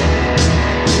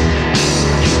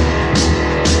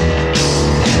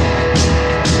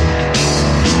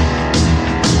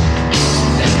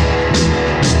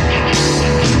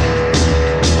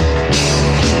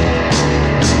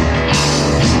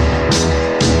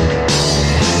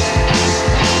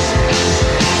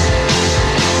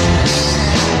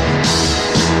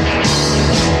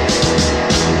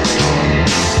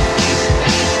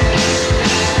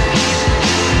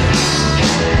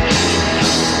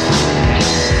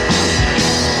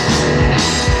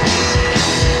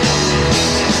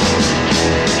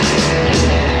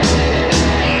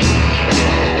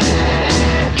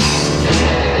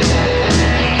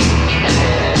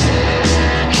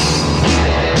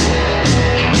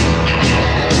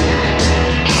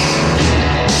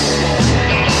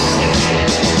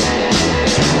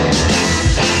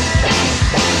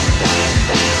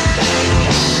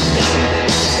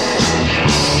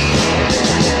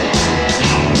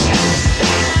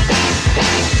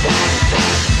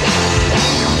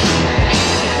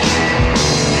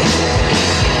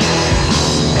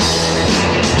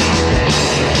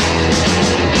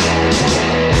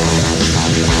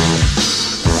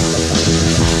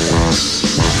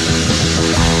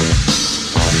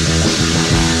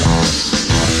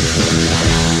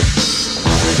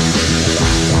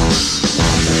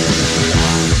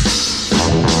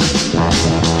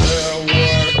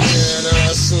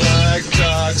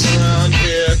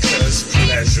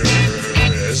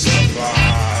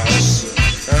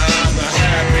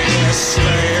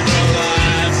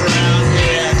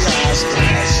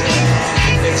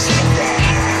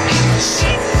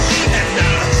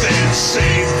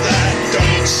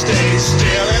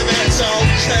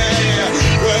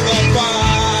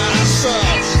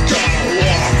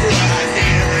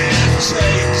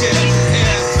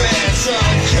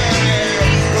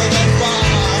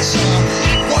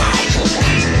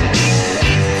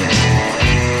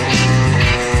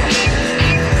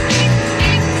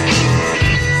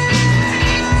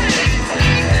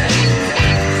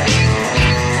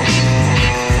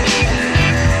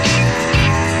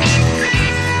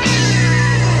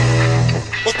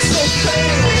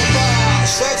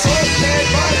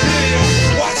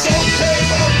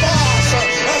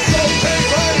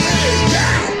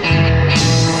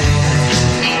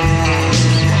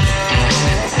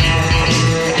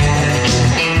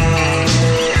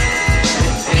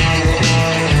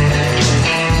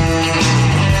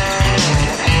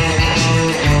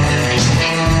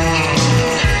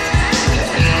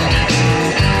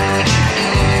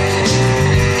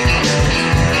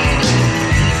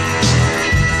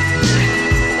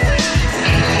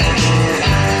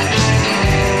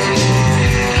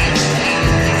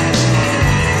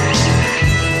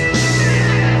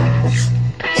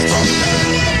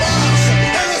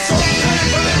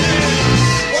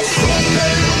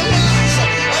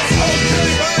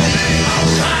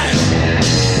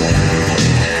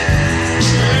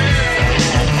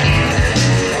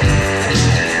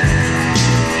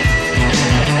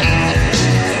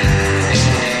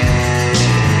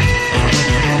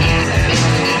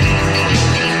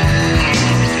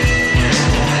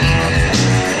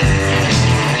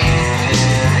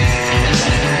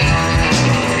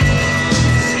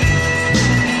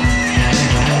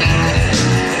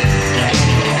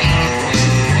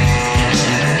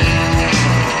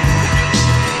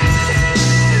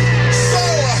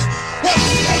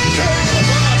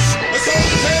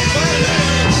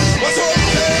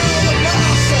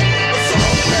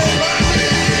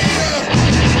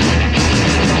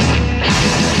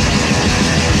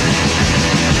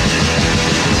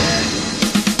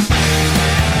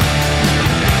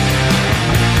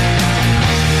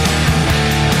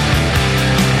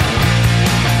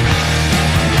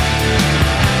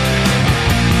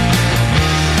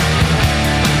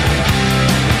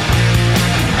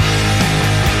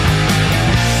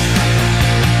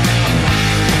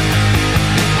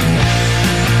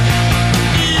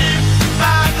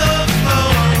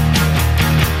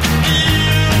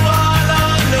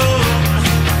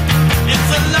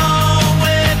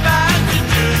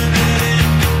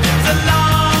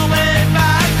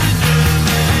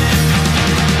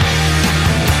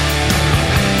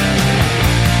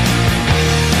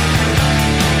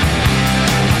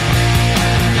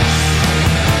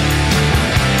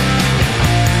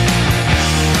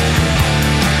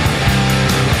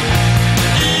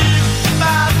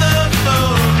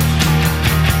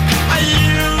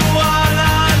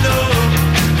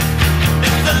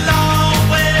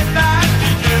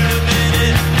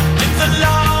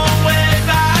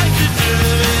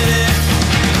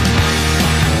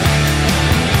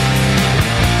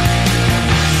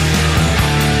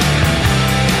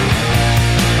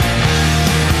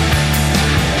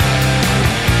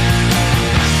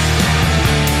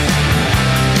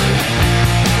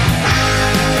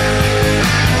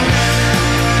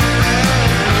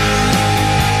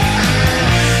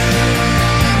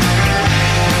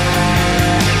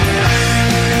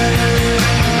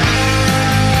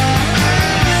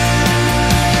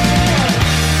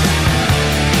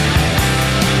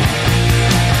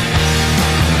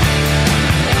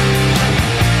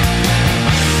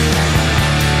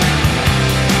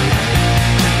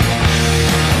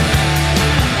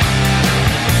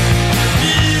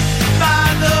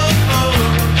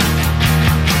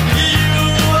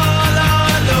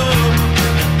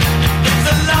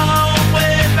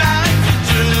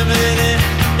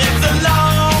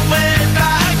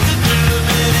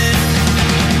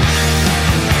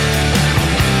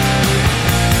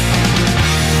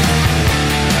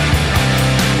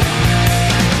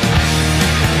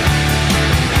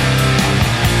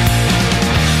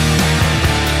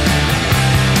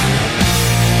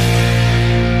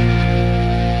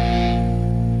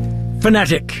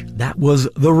 Fanatic. That was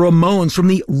the Ramones from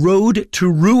the Road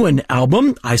to Ruin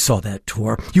album. I saw that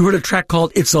tour. You heard a track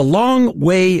called It's a Long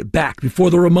Way Back.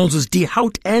 Before the Ramones was Dee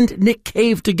Hout and Nick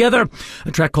Cave together.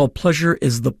 A track called Pleasure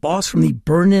is the Boss from the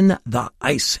Burnin' the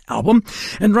Ice album.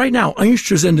 And right now,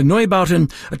 Einstürzende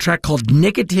Neubauten, a track called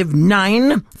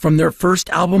 -9 from their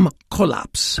first album,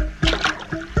 Collapse.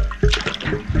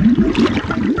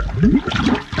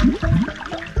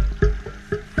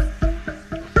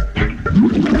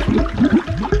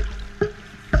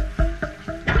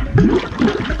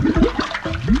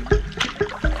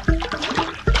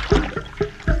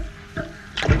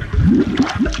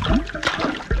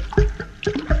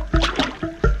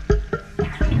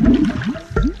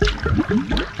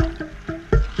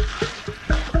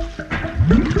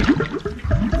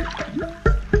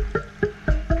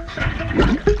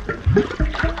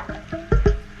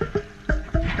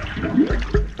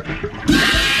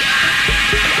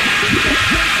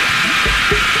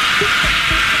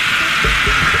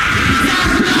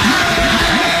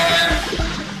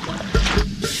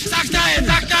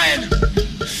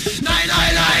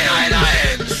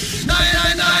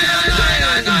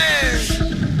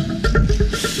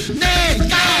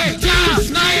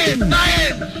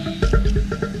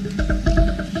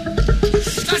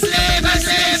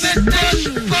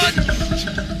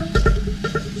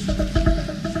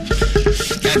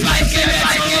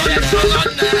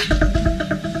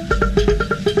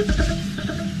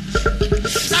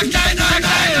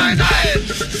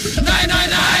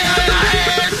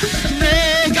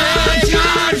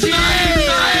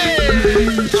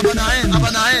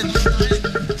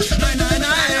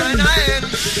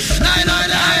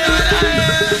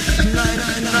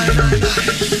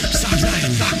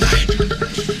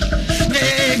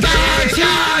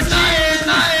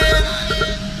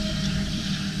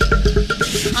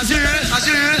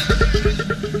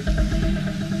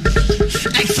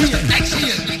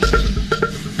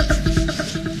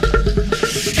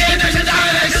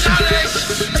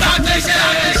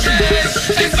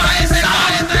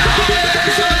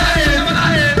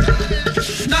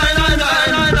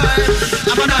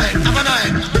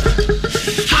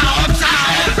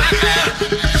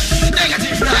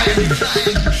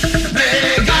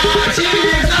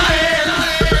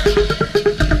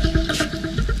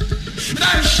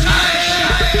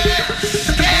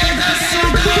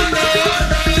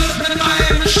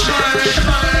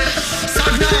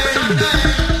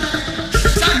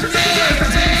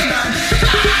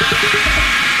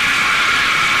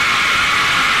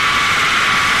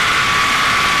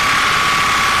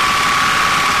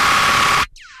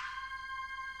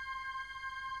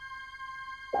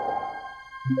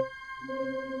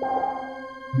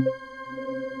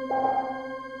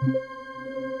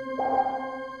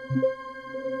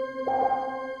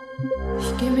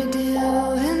 Ich geh mit dir,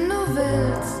 wohin du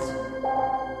willst,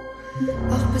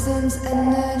 auch bis ans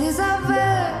Ende dieser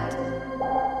Welt.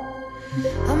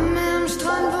 Am Meer, am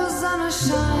Strand, wo Sonne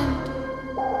scheint,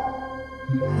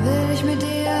 will ich mit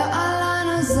dir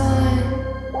alleine sein.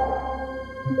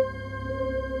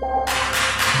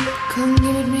 Komm,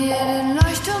 geh mit mir den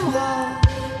Leuchtturm rauf,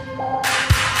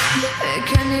 wir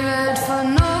können die Welt von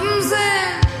oben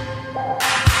sehen.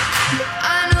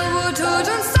 Ein U-Boot holt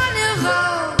uns dann hier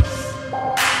raus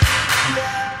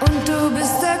und du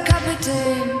bist der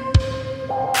Kapitän.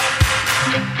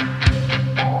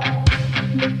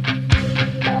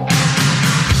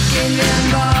 Gehen wir an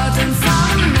Bord und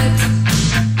fahren mit,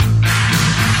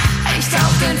 ich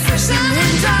tauch den Fischen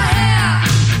hinterher.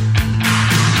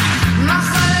 Mach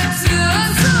alle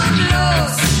Türen zu und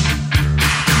los,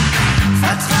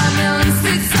 vertrauen wir uns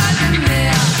die Zeit im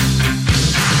Meer.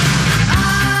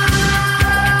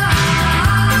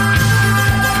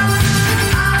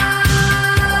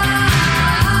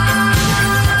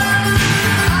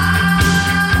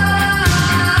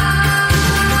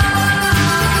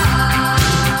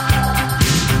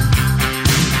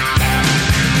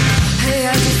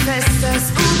 Das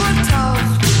U-Boot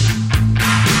taucht,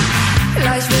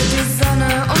 gleich wird die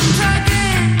Sonne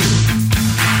untergehen.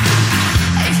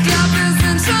 Ich glaub, wir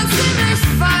sind schon ziemlich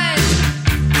weit.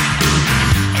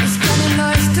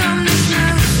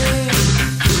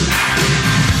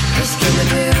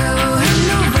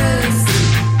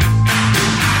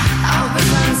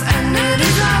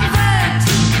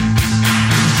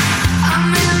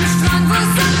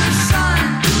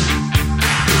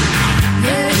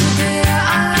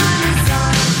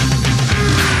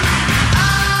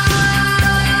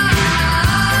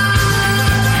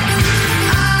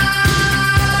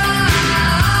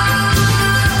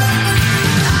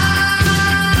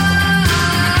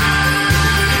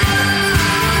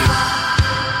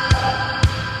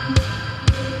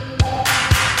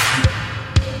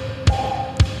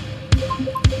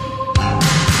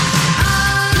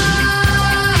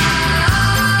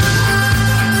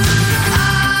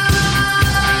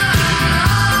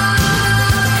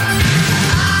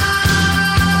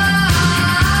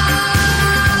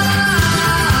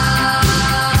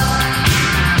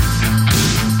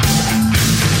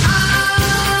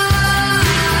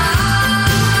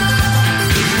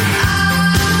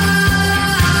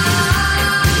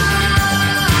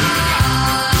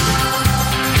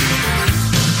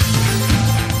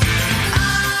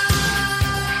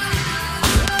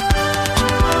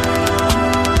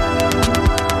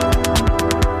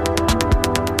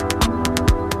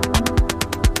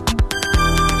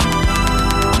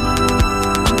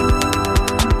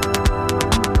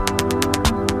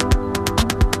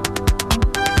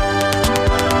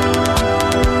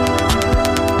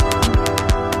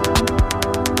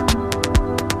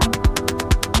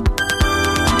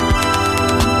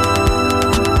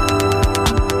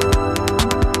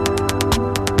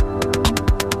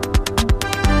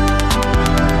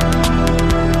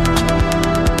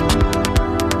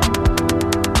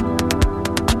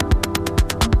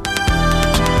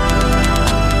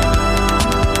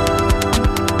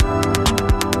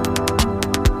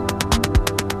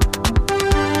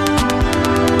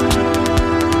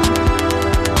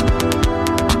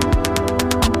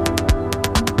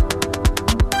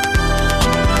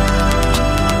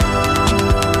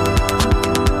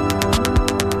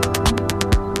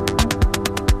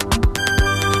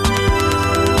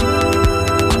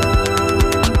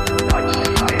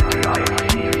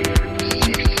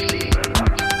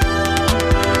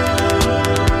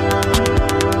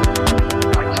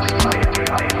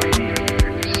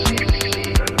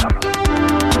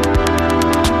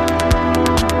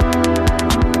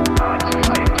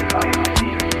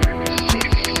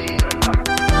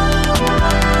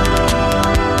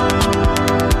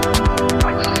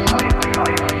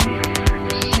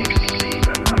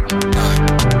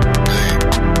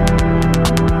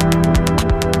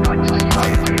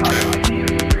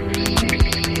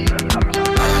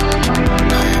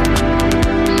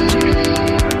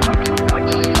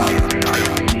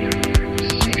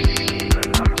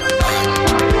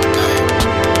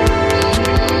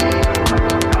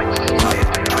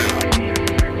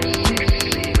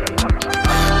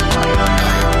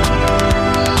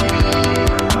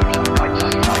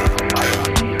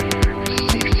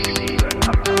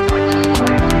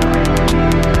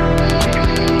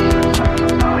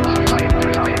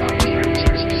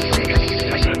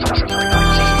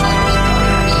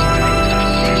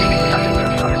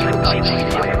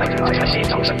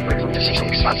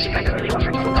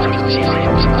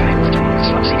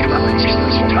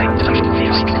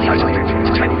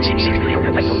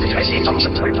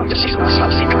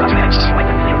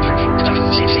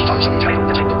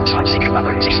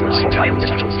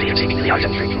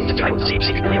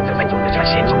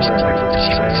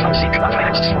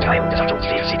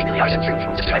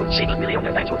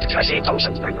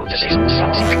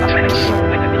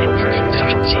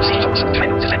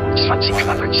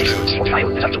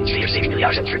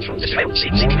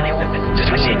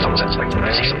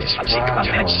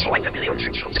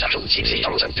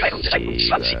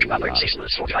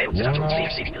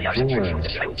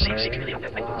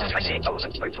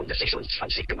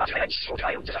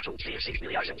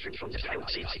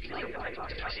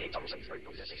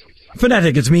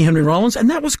 Fanatic, it's me, Henry Rollins, and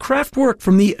that was Kraftwerk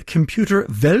from the Computer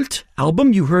Welt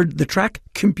album. You heard the track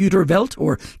Computer Welt,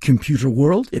 or Computer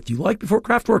World, if you like, before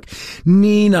Kraftwerk.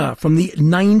 Nina from the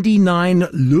 99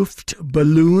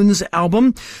 Luftballons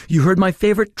album. You heard my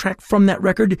favorite track from that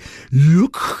record,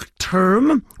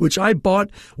 Leuchtturm, which I bought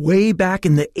way back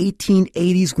in the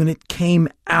 1880s when it came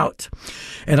out.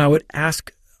 And I would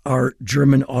ask our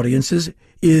German audiences,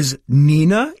 is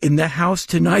Nina in the house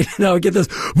tonight? And I would get this,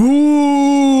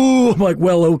 ooh, I'm like,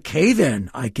 well, okay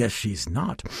then. I guess she's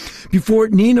not. Before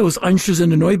Nina was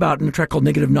Einstürzende Neubauten, a track called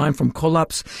 -9 from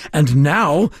Collapse. And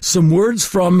now, some words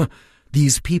from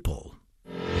these people.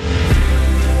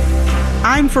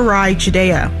 I'm Farai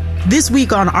Chideya. This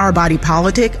week on Our Body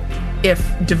Politic, if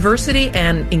diversity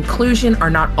and inclusion are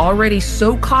not already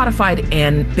so codified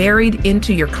and buried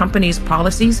into your company's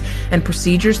policies and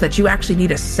procedures that you actually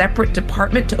need a separate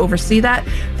department to oversee that,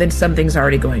 then something's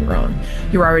already going wrong.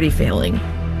 You're already failing.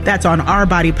 That's on Our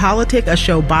Body Politic, a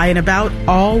show by and about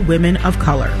all women of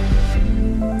color.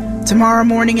 Tomorrow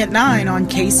morning at 9 on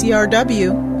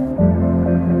KCRW.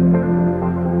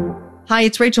 Hi,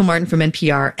 it's Rachel Martin from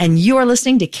NPR, and you are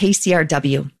listening to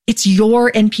KCRW. It's your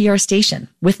NPR station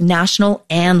with national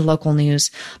and local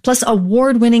news, plus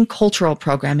award-winning cultural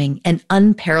programming and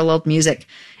unparalleled music.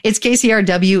 It's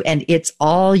KCRW, and it's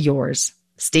all yours.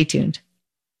 Stay tuned.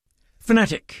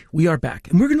 Fanatic, we are back,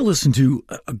 and we're going to listen to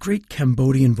a great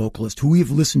Cambodian vocalist who we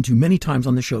have listened to many times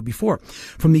on the show before.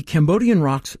 From the Cambodian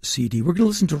Rocks CD, we're going to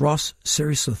listen to Ross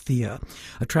Sarisothea,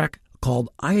 a track called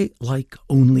I Like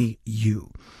Only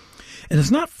You. And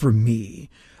it's not for me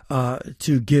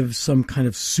to give some kind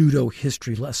of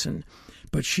pseudo-history lesson,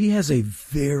 but she has a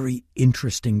very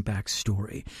interesting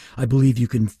backstory. I believe you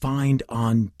can find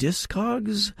on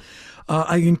Discogs.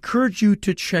 I encourage you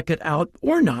to check it out,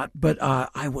 or not, but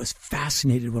I was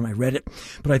fascinated when I read it.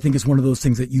 But I think it's one of those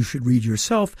things that you should read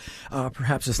yourself.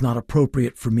 Perhaps it's not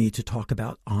appropriate for me to talk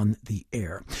about on the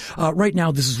air. Right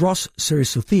now, this is Ross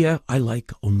Sarisothea, I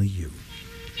Like Only You.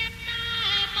 I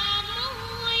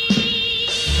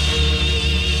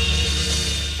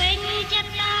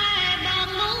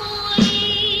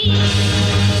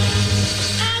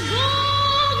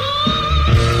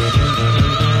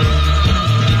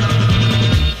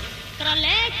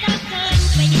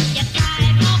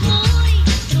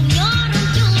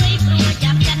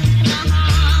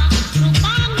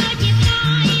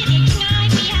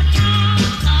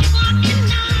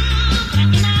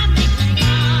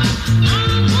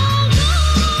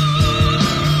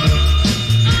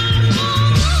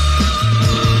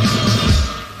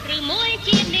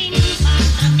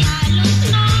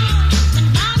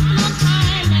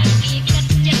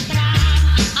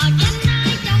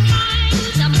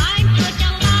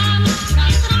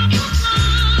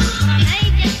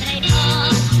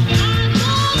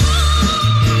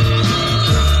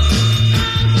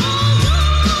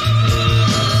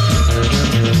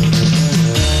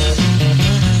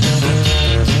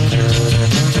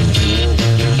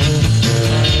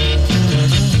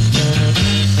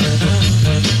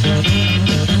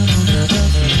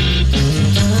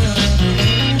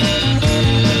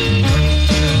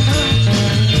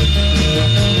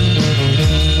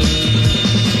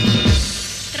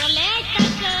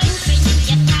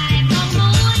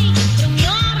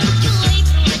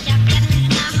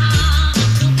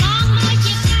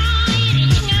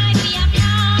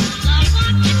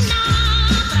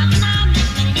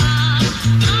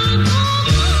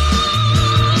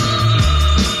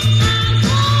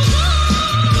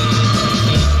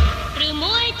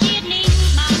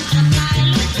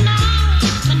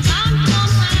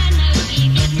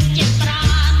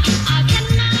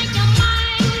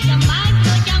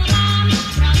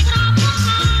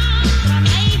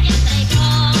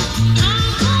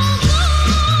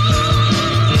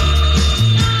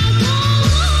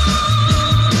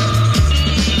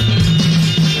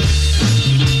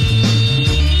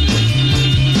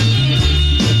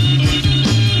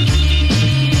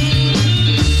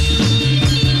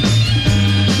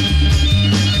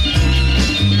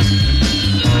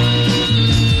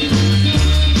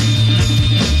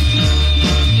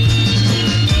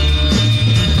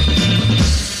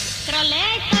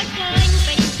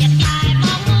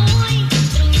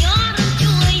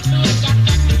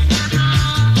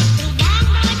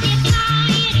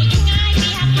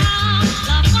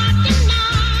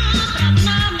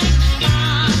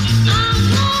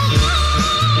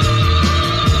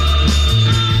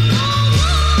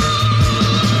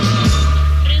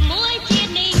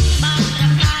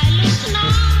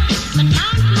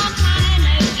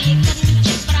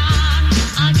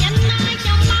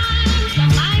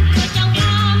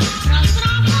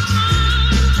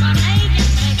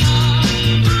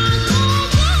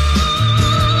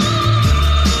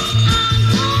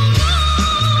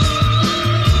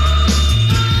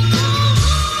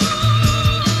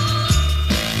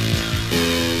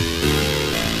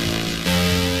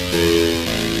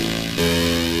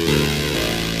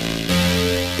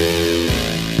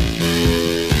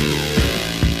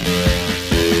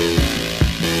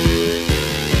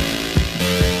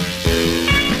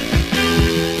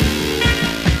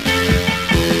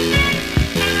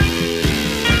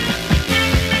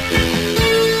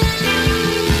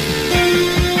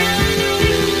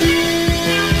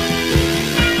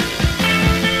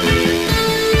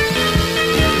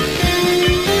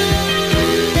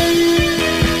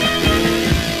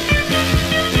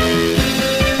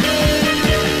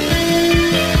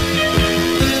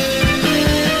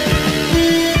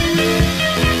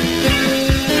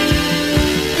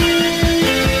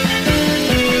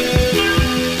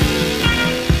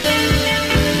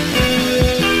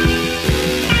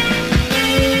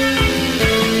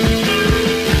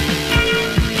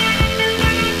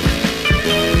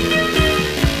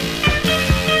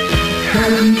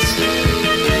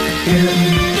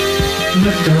the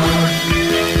dark.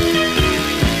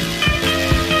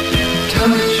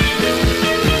 Touch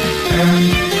and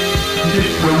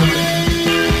depart.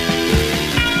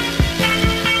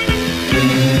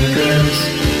 Fingers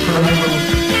crawl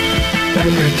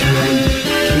and return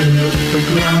to the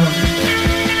ground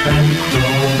and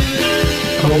crawl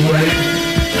away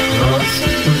across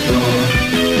the floor.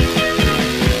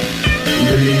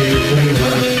 Leaving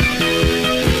left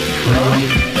from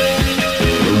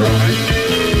right.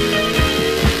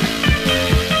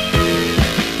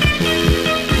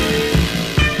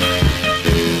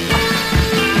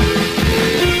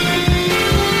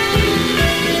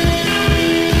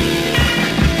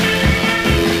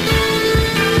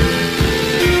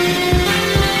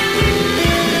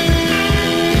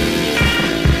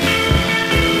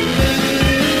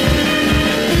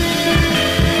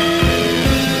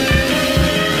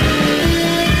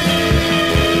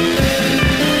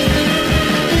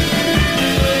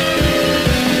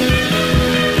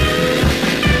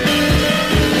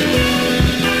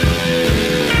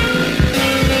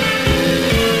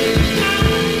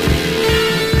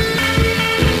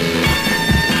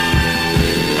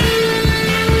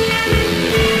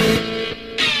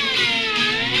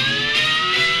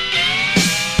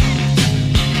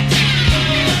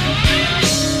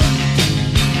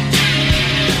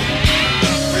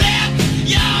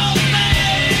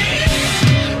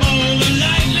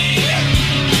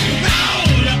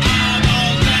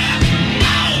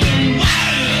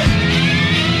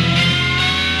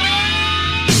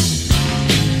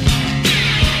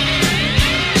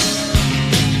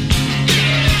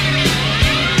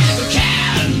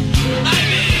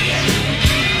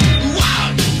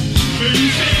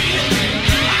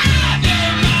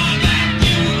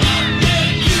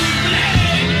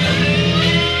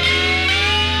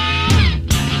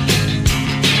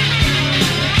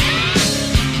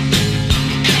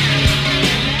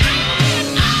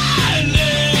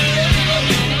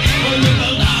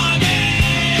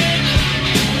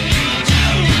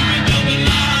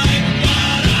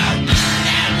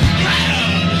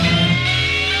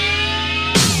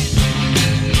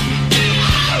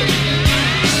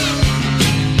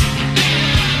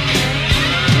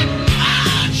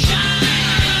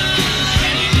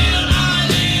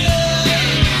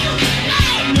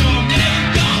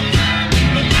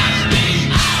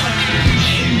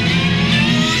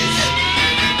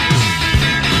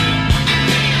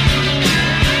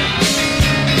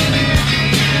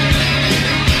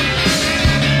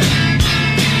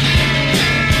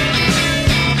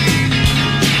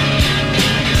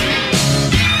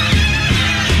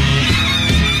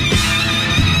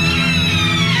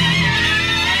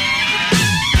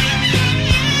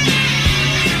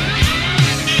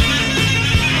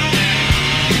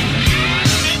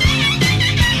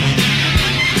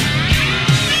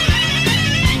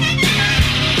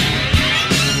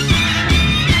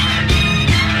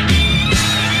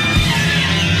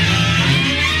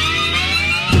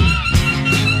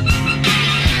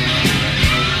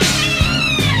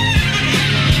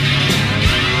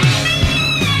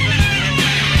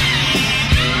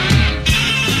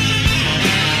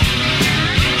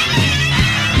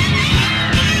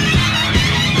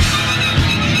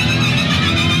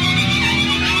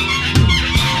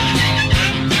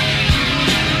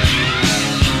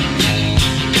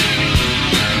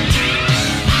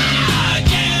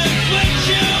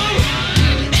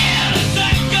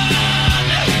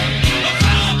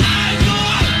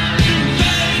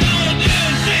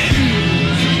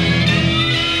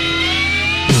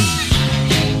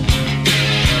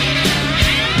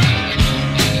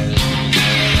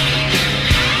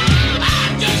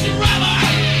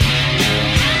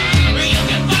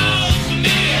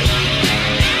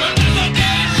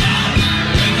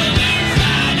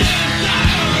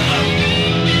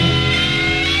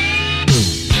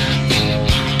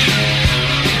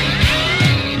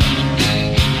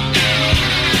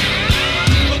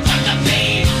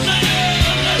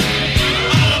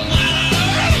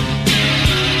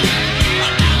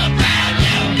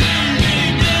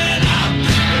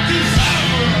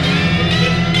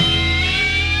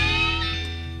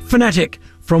 Fanatic,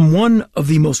 from one of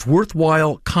the most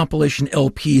worthwhile compilation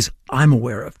LPs I'm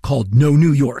aware of, called No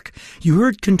New York. You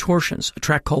heard Contortions, a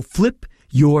track called Flip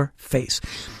Your Face.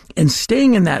 And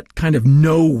staying in that kind of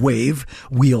no-wave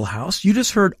wheelhouse, you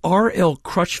just heard R.L.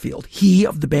 Crutchfield, he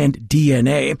of the band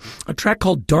DNA, a track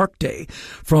called Dark Day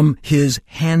from his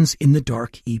Hands in the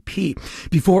Dark EP.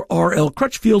 Before R.L.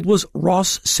 Crutchfield was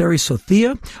Ross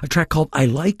Sarisothea, a track called I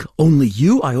Like Only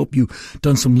You. I hope you've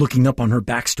done some looking up on her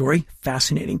backstory.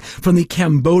 Fascinating. From the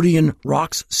Cambodian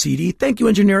Rocks CD. Thank you,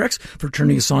 Engineer X, for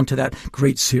turning us on to that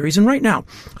great series. And right now,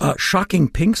 Shocking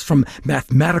Pinks from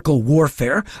Mathematical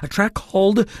Warfare, a track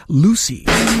called Lucy.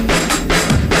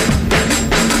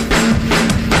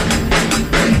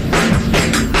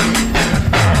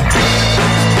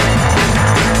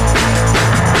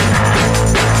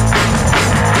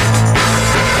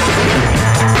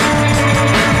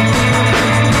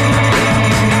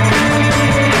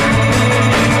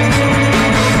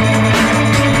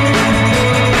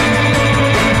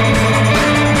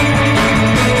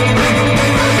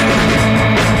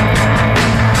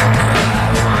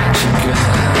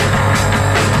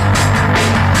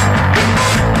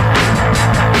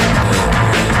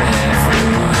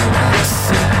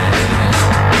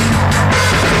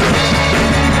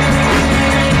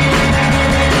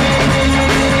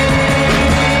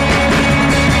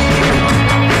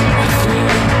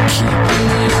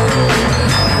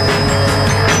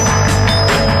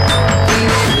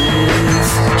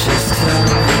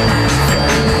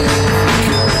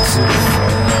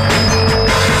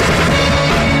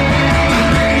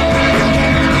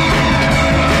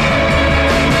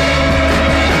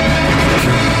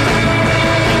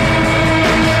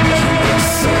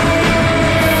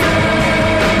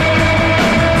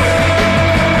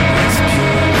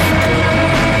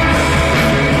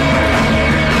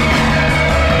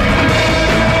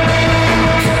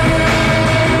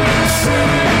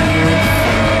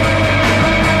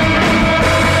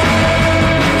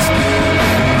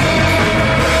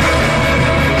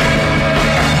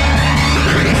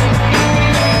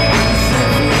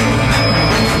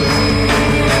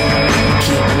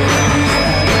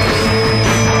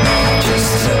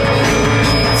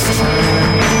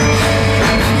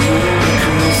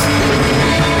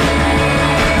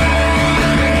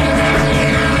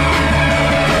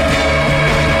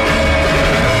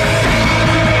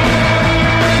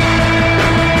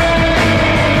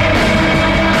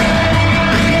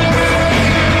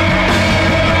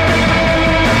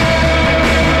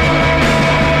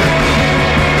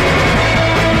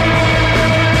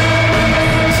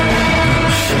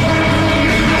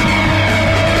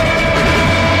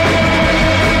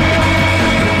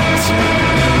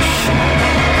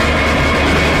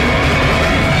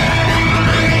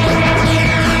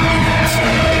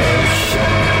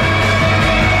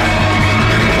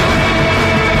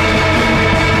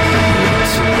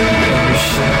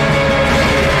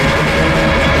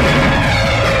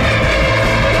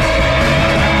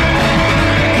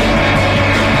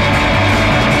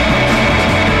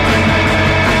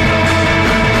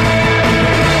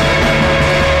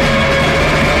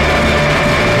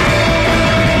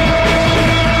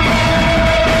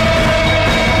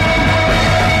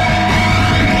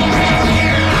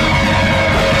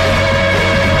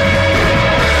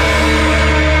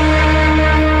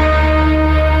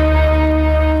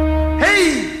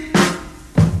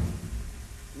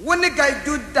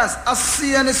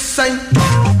 and say,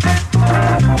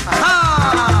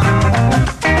 aha,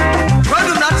 what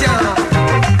do not tell?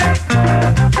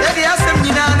 Let the ask him,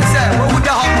 you know, and say, what would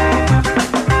the home?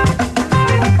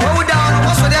 What would down?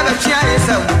 What's whatever chair is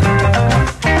out?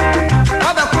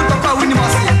 What about put up a winning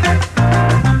was here?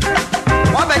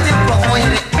 What about it for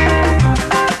one?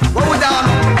 What would down?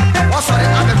 What's what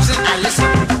I'm saying? I listen.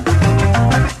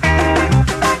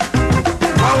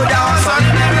 What would down? Sorry,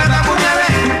 never put me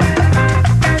away.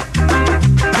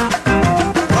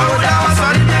 What would down?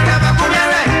 Sorry, never put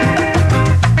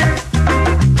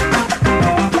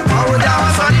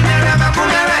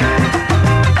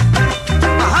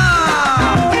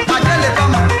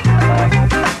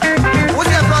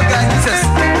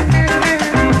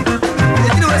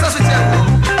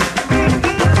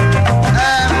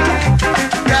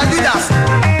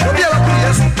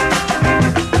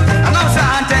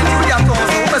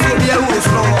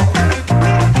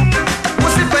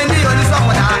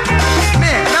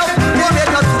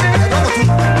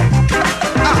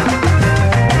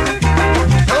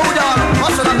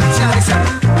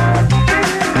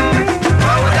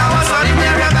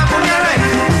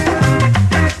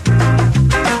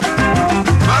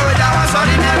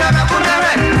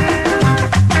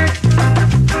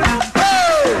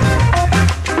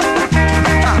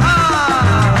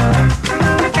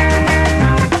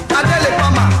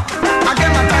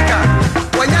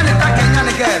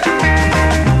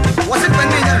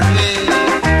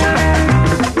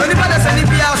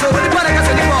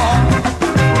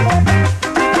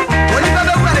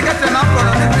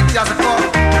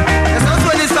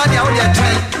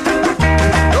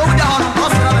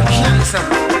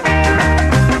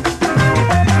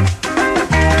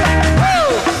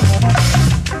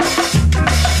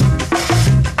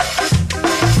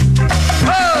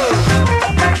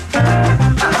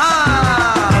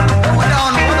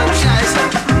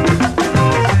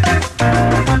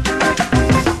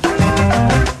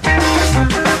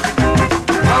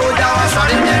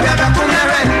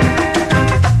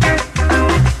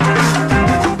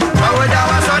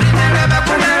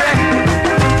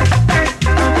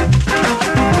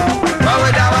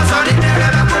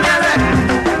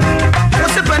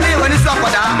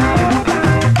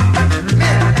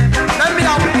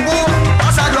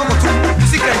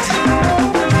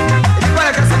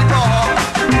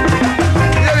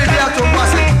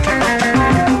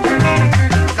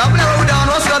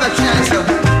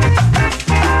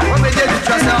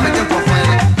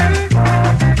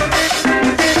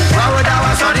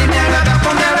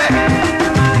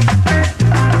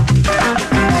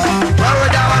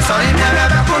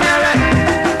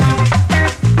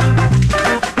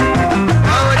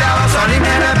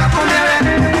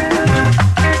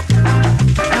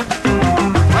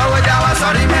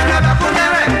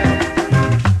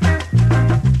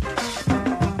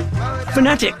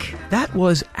Fanatic. That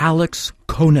was Alex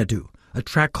Konadu, a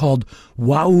track called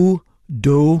Wau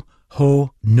Do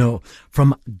Ho No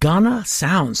from Ghana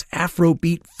Sounds,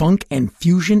 Afrobeat, funk, and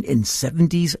fusion in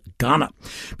 70s Ghana.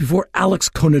 Before Alex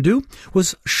Konadu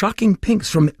was Shocking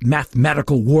Pinks from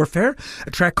Mathematical Warfare,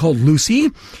 a track called Lucy,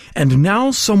 and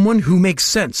now someone who makes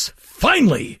sense.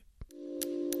 Finally!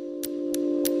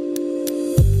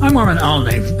 I'm Armin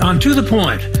Alney. On To The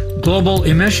Point, global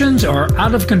emissions are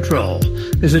out of control.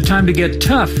 Is it time to get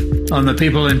tough on the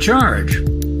people in charge?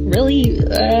 Really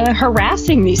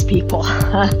harassing these people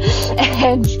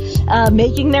and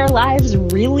making their lives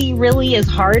really, really as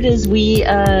hard as we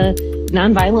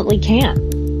nonviolently can.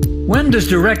 When does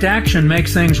direct action make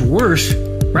things worse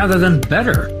rather than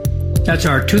better? That's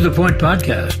our To The Point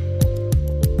podcast.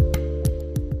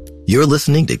 You're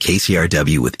listening to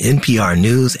KCRW with NPR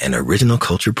News and original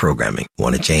culture programming.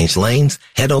 Want to change lanes?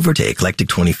 Head over to Eclectic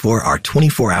 24, our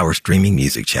 24-hour streaming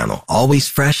music channel. Always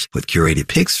fresh with curated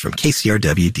picks from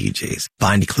KCRW DJs.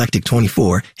 Find Eclectic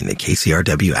 24 in the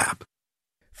KCRW app.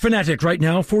 Fanatic right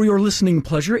now for your listening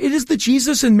pleasure. It is the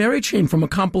Jesus and Mary Chain from a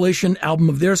compilation album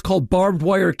of theirs called Barbed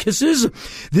Wire Kisses.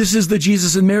 This is the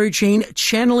Jesus and Mary Chain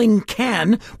channeling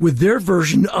Can with their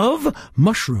version of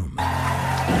Mushroom.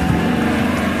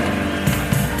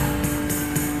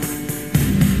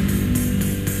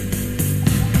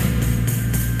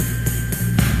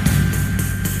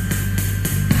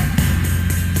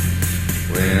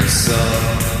 When I saw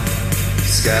the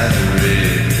sky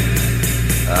red,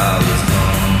 I was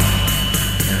gone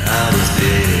and I was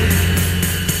dead.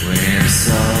 When I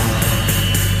saw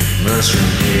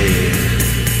mushroom head,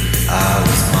 I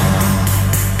was gone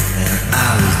and I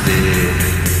was dead.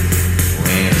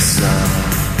 When I saw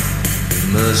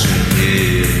mushroom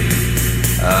head,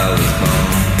 I was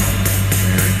gone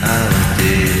and I was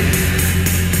dead.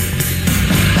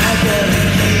 I gotta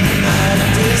keep my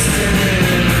distance.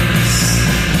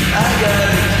 I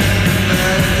gotta keep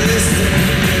my distance.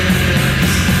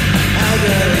 I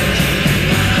gotta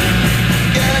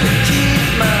keep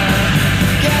my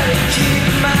I gotta keep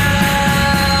my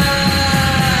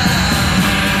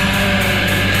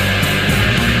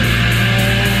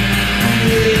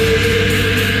distance.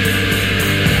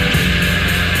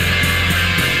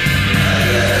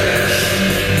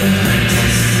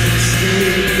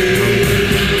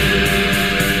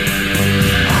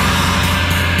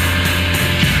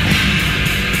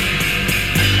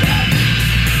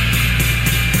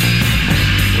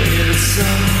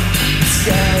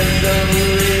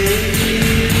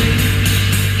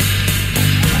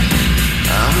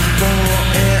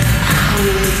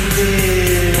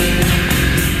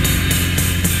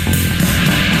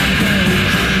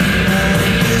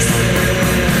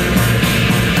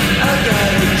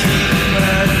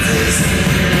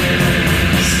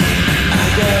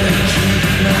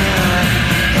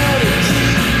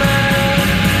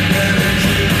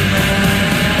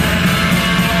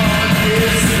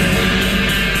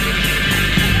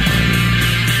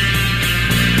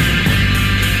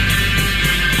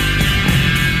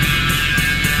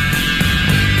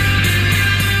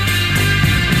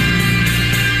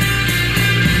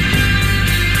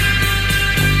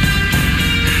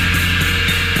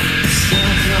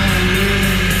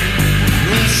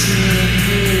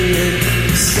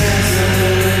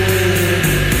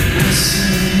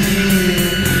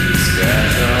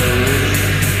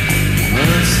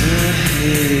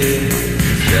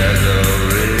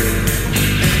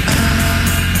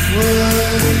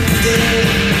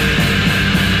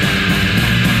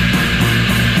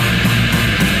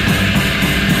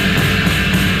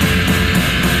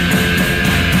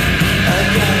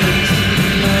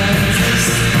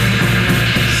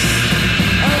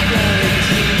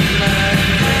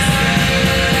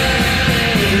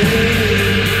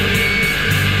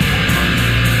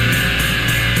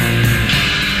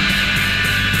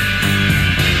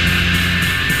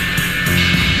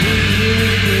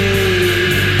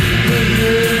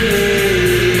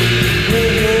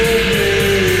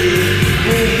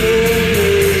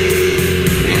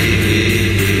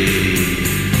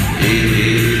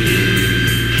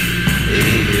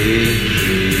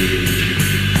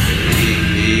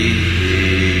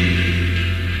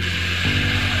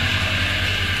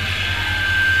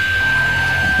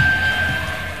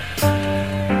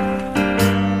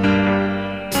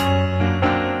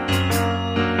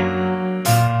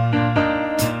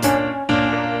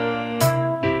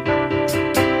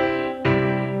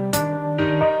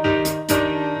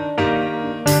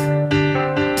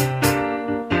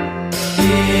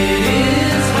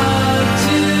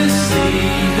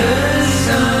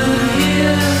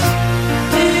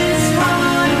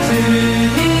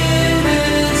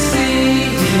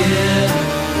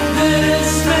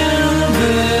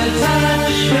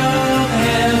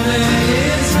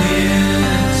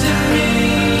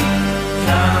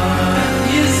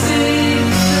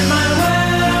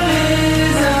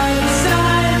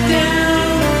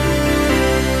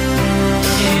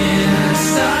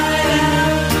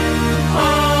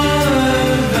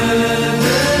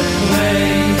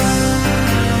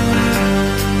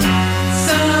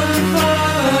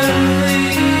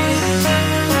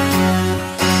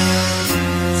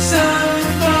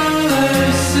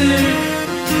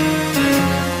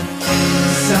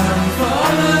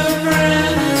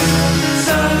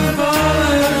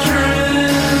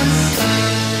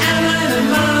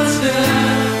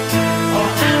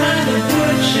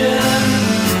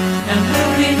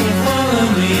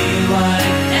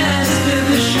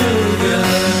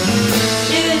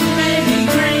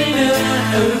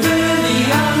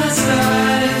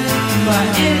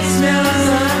 It smells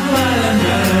of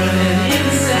buttermilk and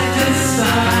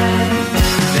insecticide.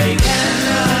 They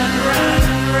cannot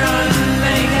run,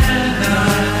 they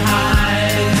cannot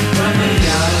hide. When they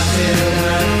are still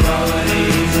the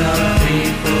bodies of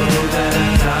people that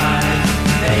have died.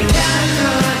 They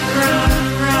cannot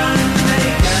run, they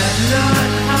cannot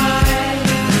hide.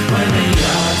 When they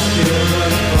are still the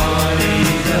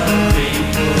bodies of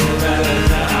people that have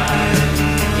died.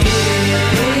 It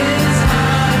is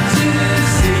hard to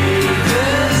see.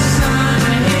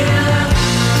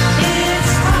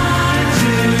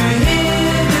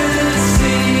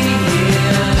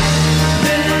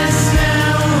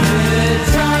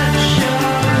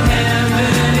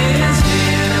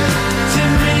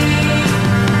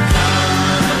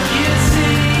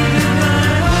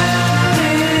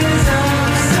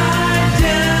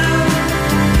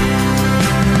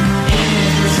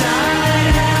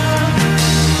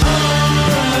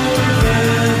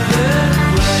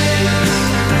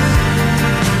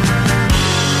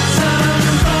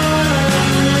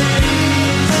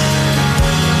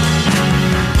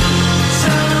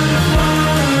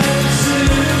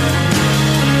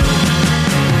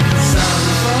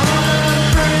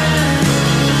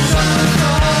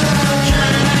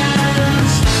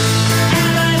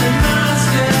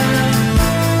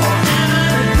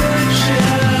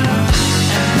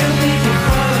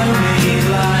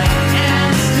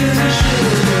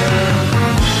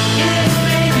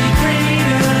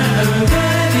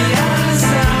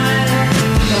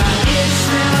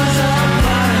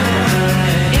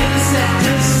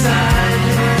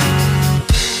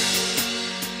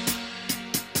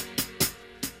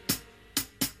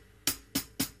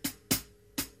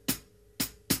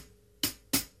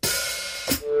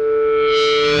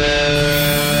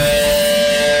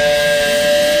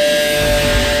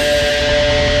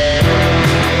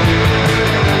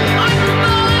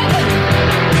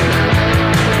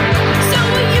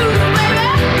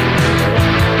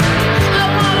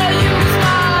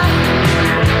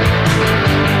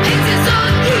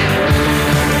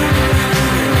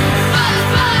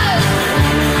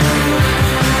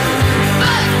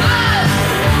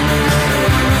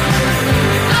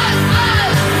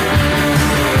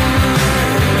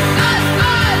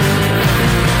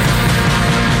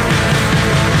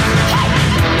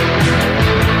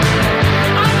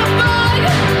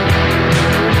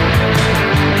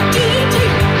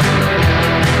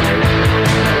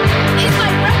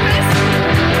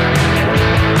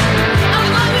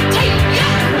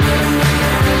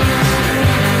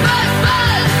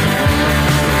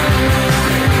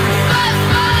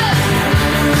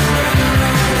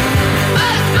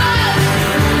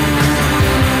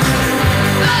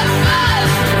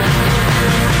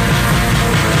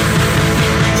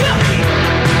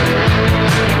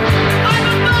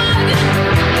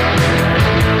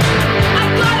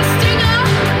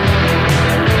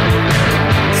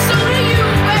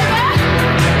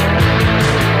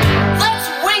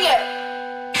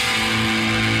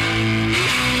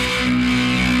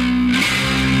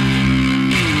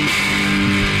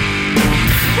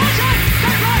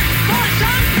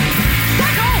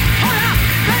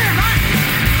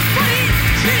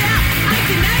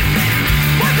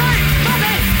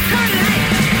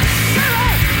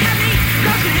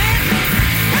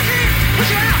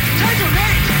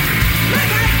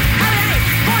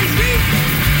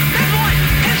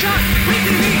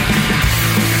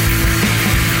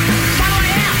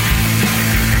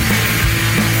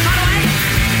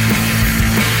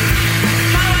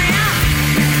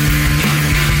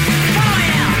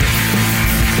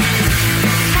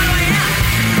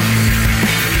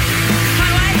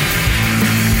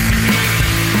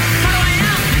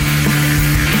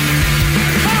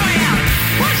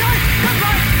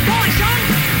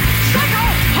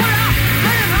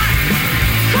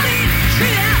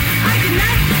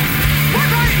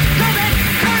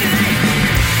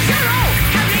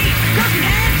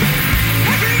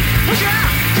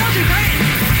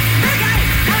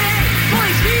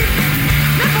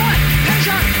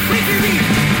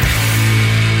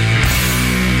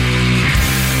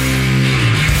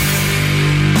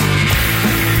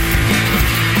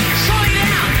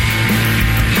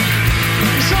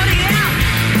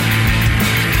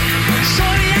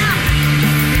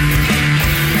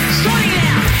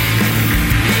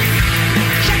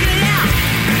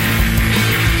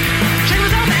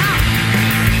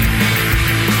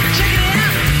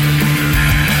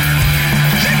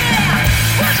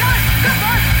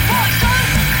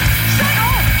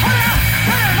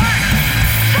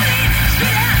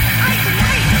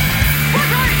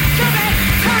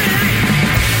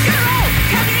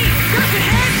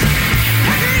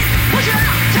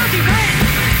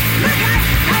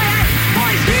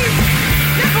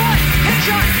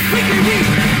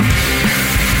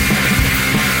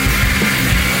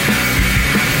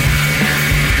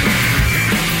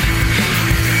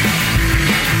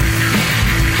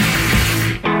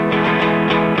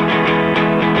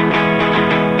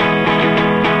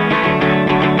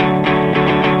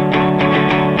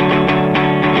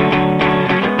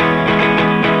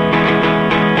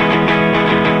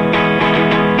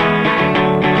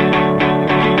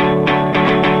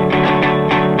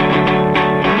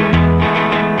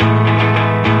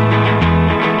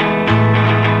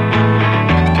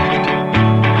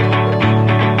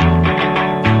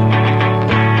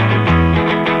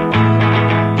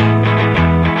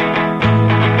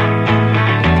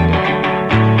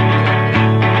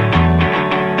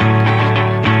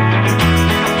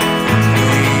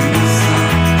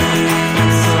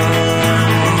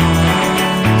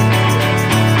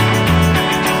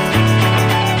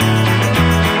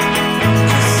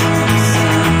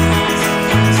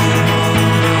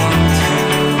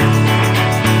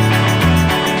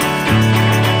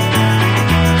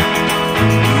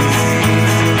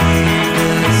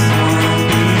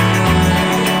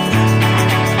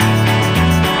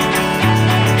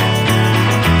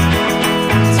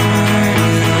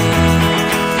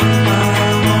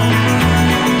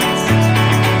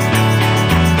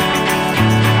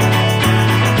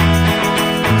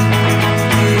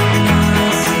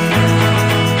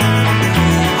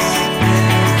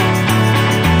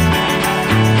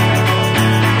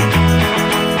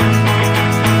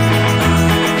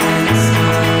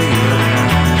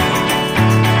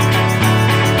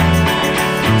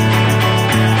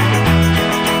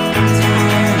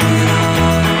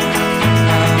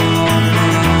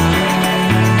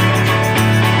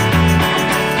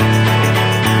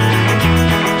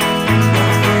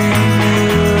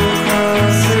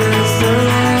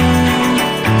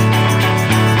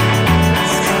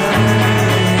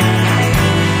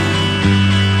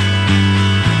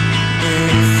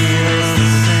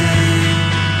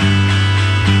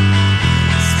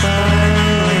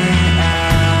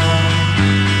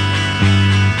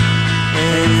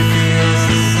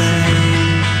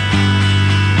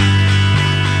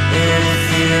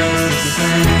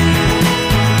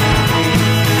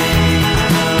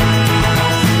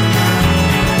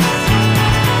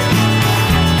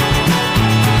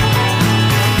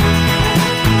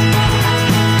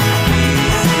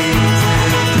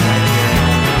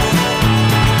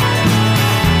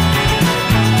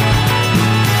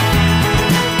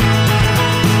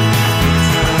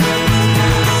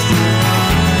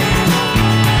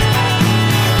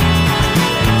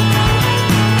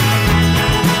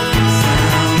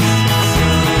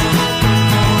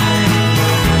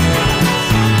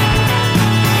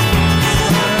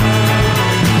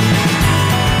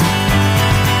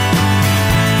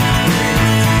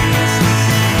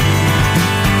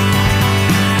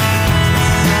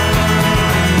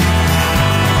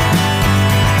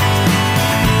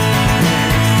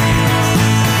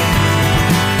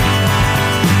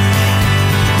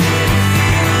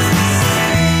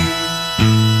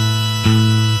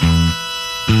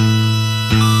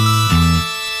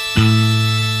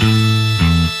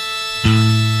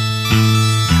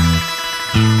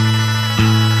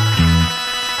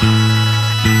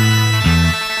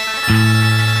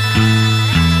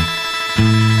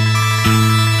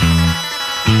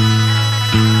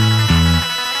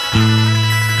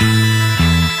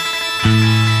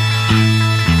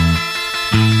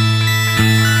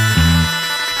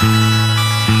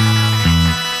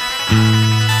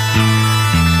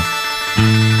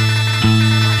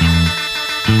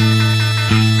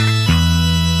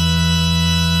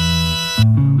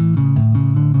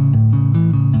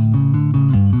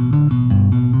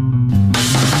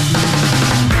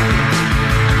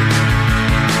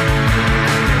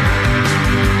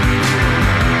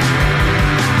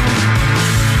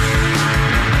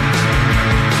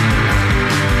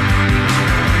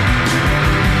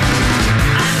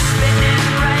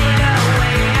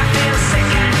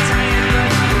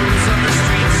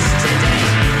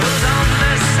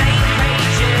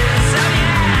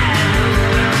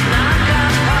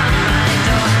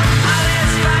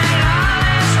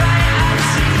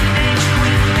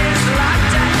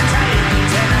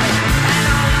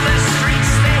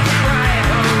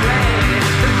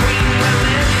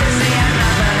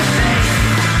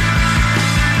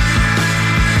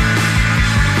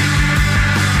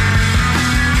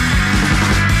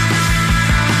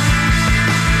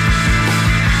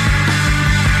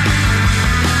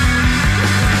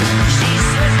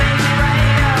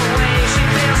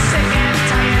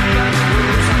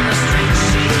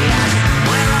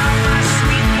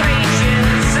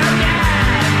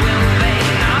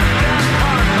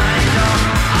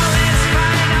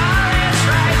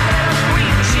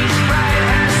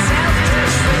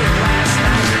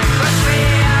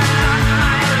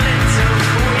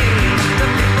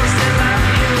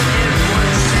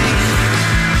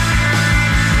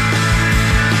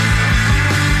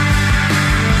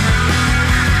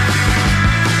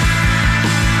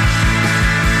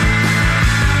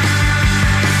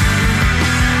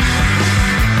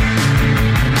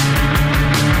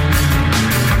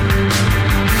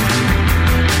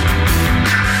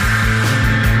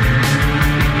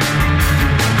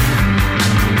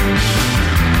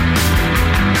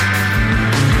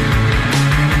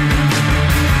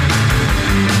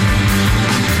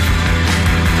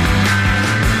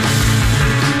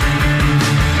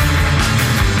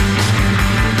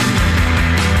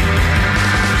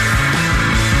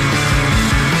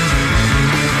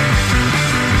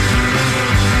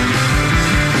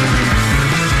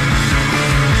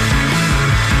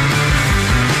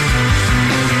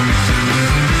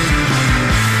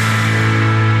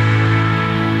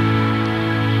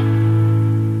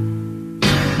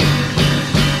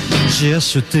 j'ai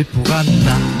acheté pour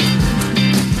Anna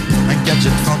un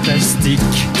gadget fantastique,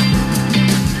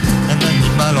 un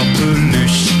animal en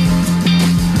peluche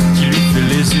qui lui fait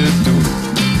les yeux doux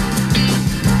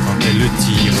quand elle le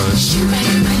tire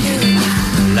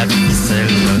la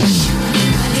ficelle.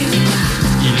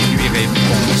 Il lui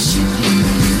répond,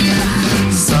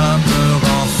 ça me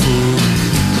rend fou.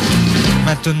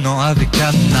 Maintenant avec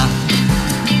Anna,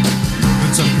 nous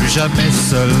ne sommes plus jamais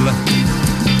seuls.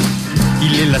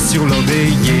 Il est là sur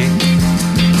l'oreiller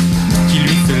qui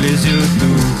lui fait les yeux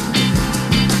doux.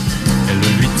 Elle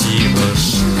lui tire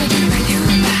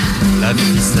la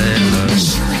ficelle.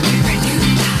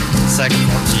 Ça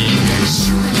continue.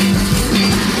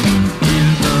 Il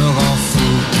me rend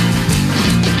fou.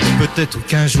 Peut-être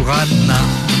qu'un jour Anna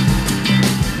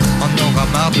en aura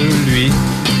marre de lui.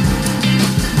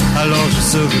 Alors je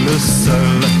serai le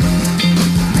seul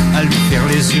à lui faire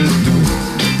les yeux doux.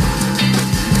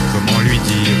 Comment lui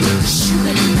dire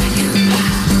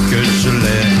que je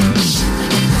l'aime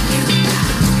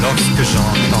lorsque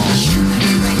j'entends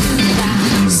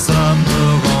ça me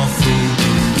rend fou.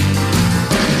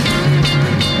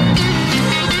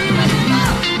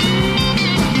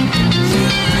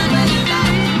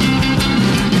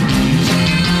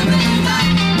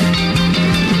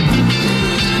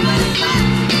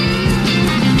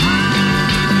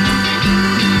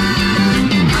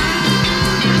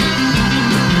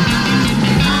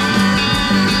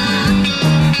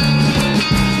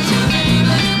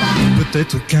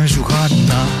 Peut-être qu'un jour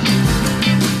Anna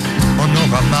en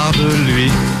aura marre de lui.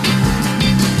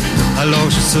 Alors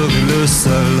je serai le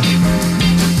seul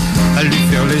à lui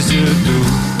faire les yeux doux.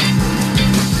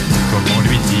 Comment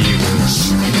lui dire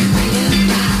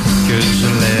que je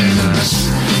l'aime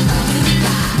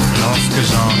lorsque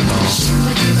j'entends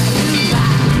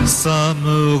ça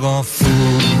me rend fou.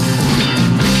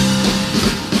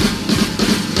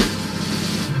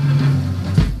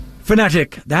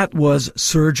 Fanatic, that was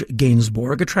Serge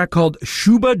Gainsbourg, a track called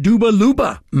Shuba Duba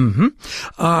Luba.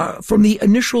 From the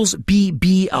Initials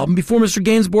BB album. Before Mr.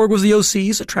 Gainsbourg was the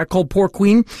OCs, a track called Poor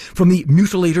Queen from the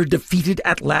Mutilator Defeated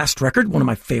at Last record, one of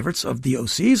my favorites of the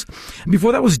OCs. And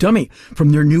before that was Dummy from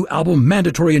their new album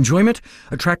Mandatory Enjoyment,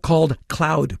 a track called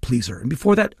Cloud Pleaser. And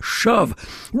before that, Shove,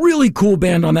 really cool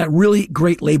band on that really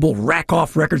great label, Rack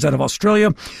Off Records out of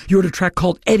Australia. You heard a track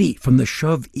called Eddie from the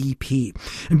Shove EP.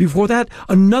 And before that,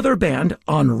 another band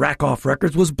on Rack Off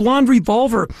Records was Blonde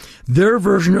Revolver, their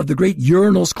version of the great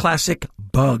Urinals classic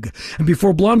Bug. And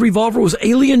before Blonde Revolver was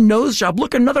Alien Nosejob.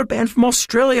 Look, another band from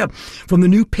Australia from the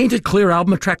new Painted Clear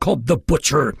album, a track called The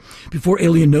Butcher. Before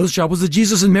Alien Nosejob was the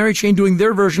Jesus and Mary Chain doing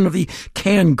their version of the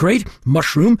Can Great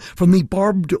Mushroom from the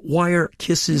Barbed Wire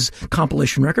Kisses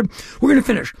compilation record. We're going to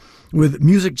finish with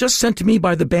music just sent to me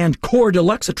by the band Core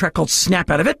Deluxe, a track called Snap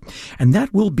Out of It, and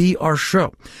that will be our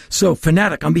show. So,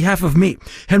 Fanatic, on behalf of me,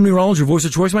 Henry Rollins, your voice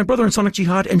of choice, my brother in Sonic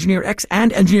Jihad, Engineer X,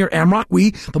 and Engineer Amrock,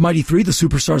 we, the Mighty Three, the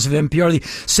superstars of NPR, the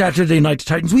Saturday Night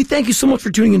Titans, we thank you so much for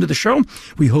tuning into the show.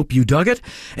 We hope you dug it.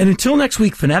 And until next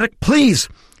week, Fanatic, please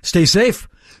stay safe,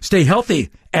 stay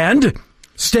healthy, and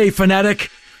stay fanatic.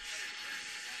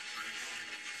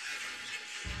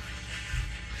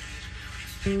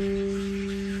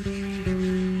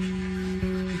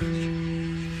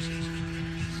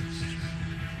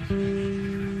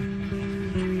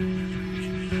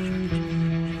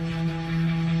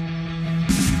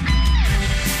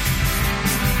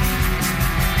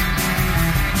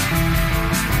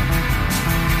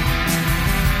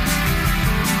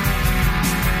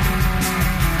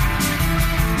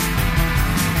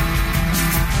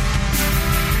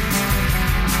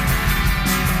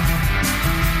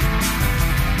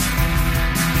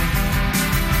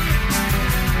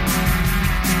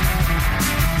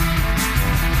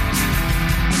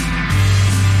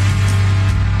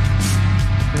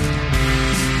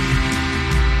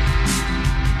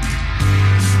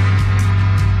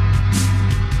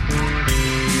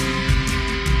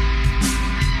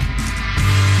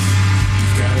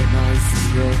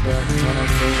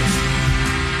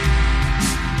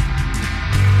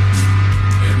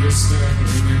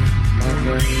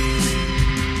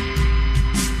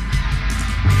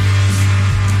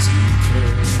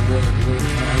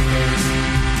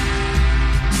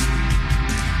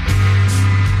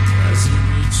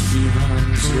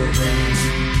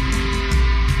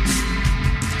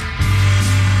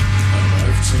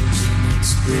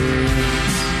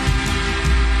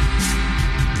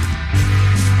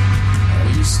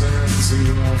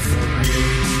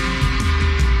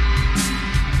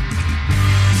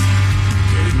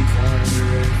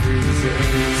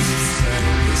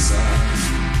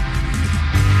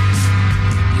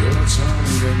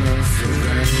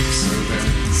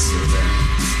 So then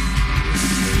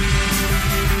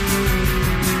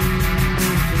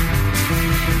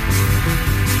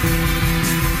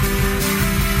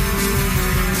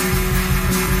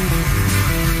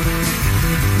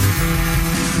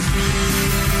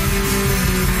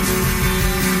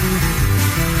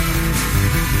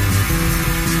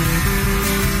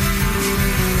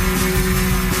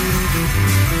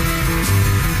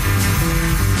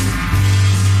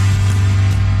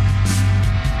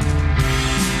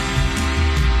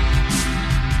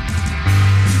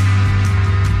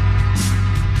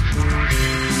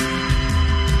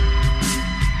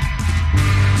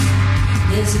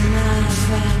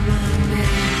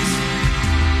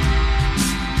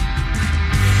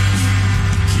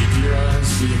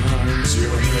inside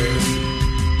your head.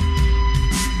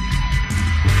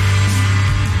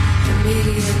 The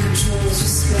media controls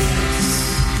your space.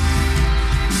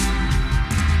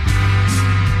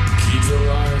 Keep the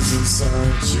lies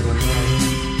inside your head.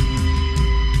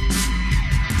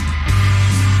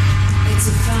 It's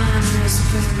a fine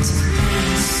misprint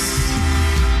place.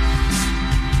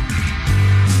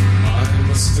 My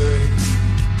mistake,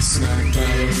 snapped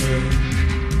out of it.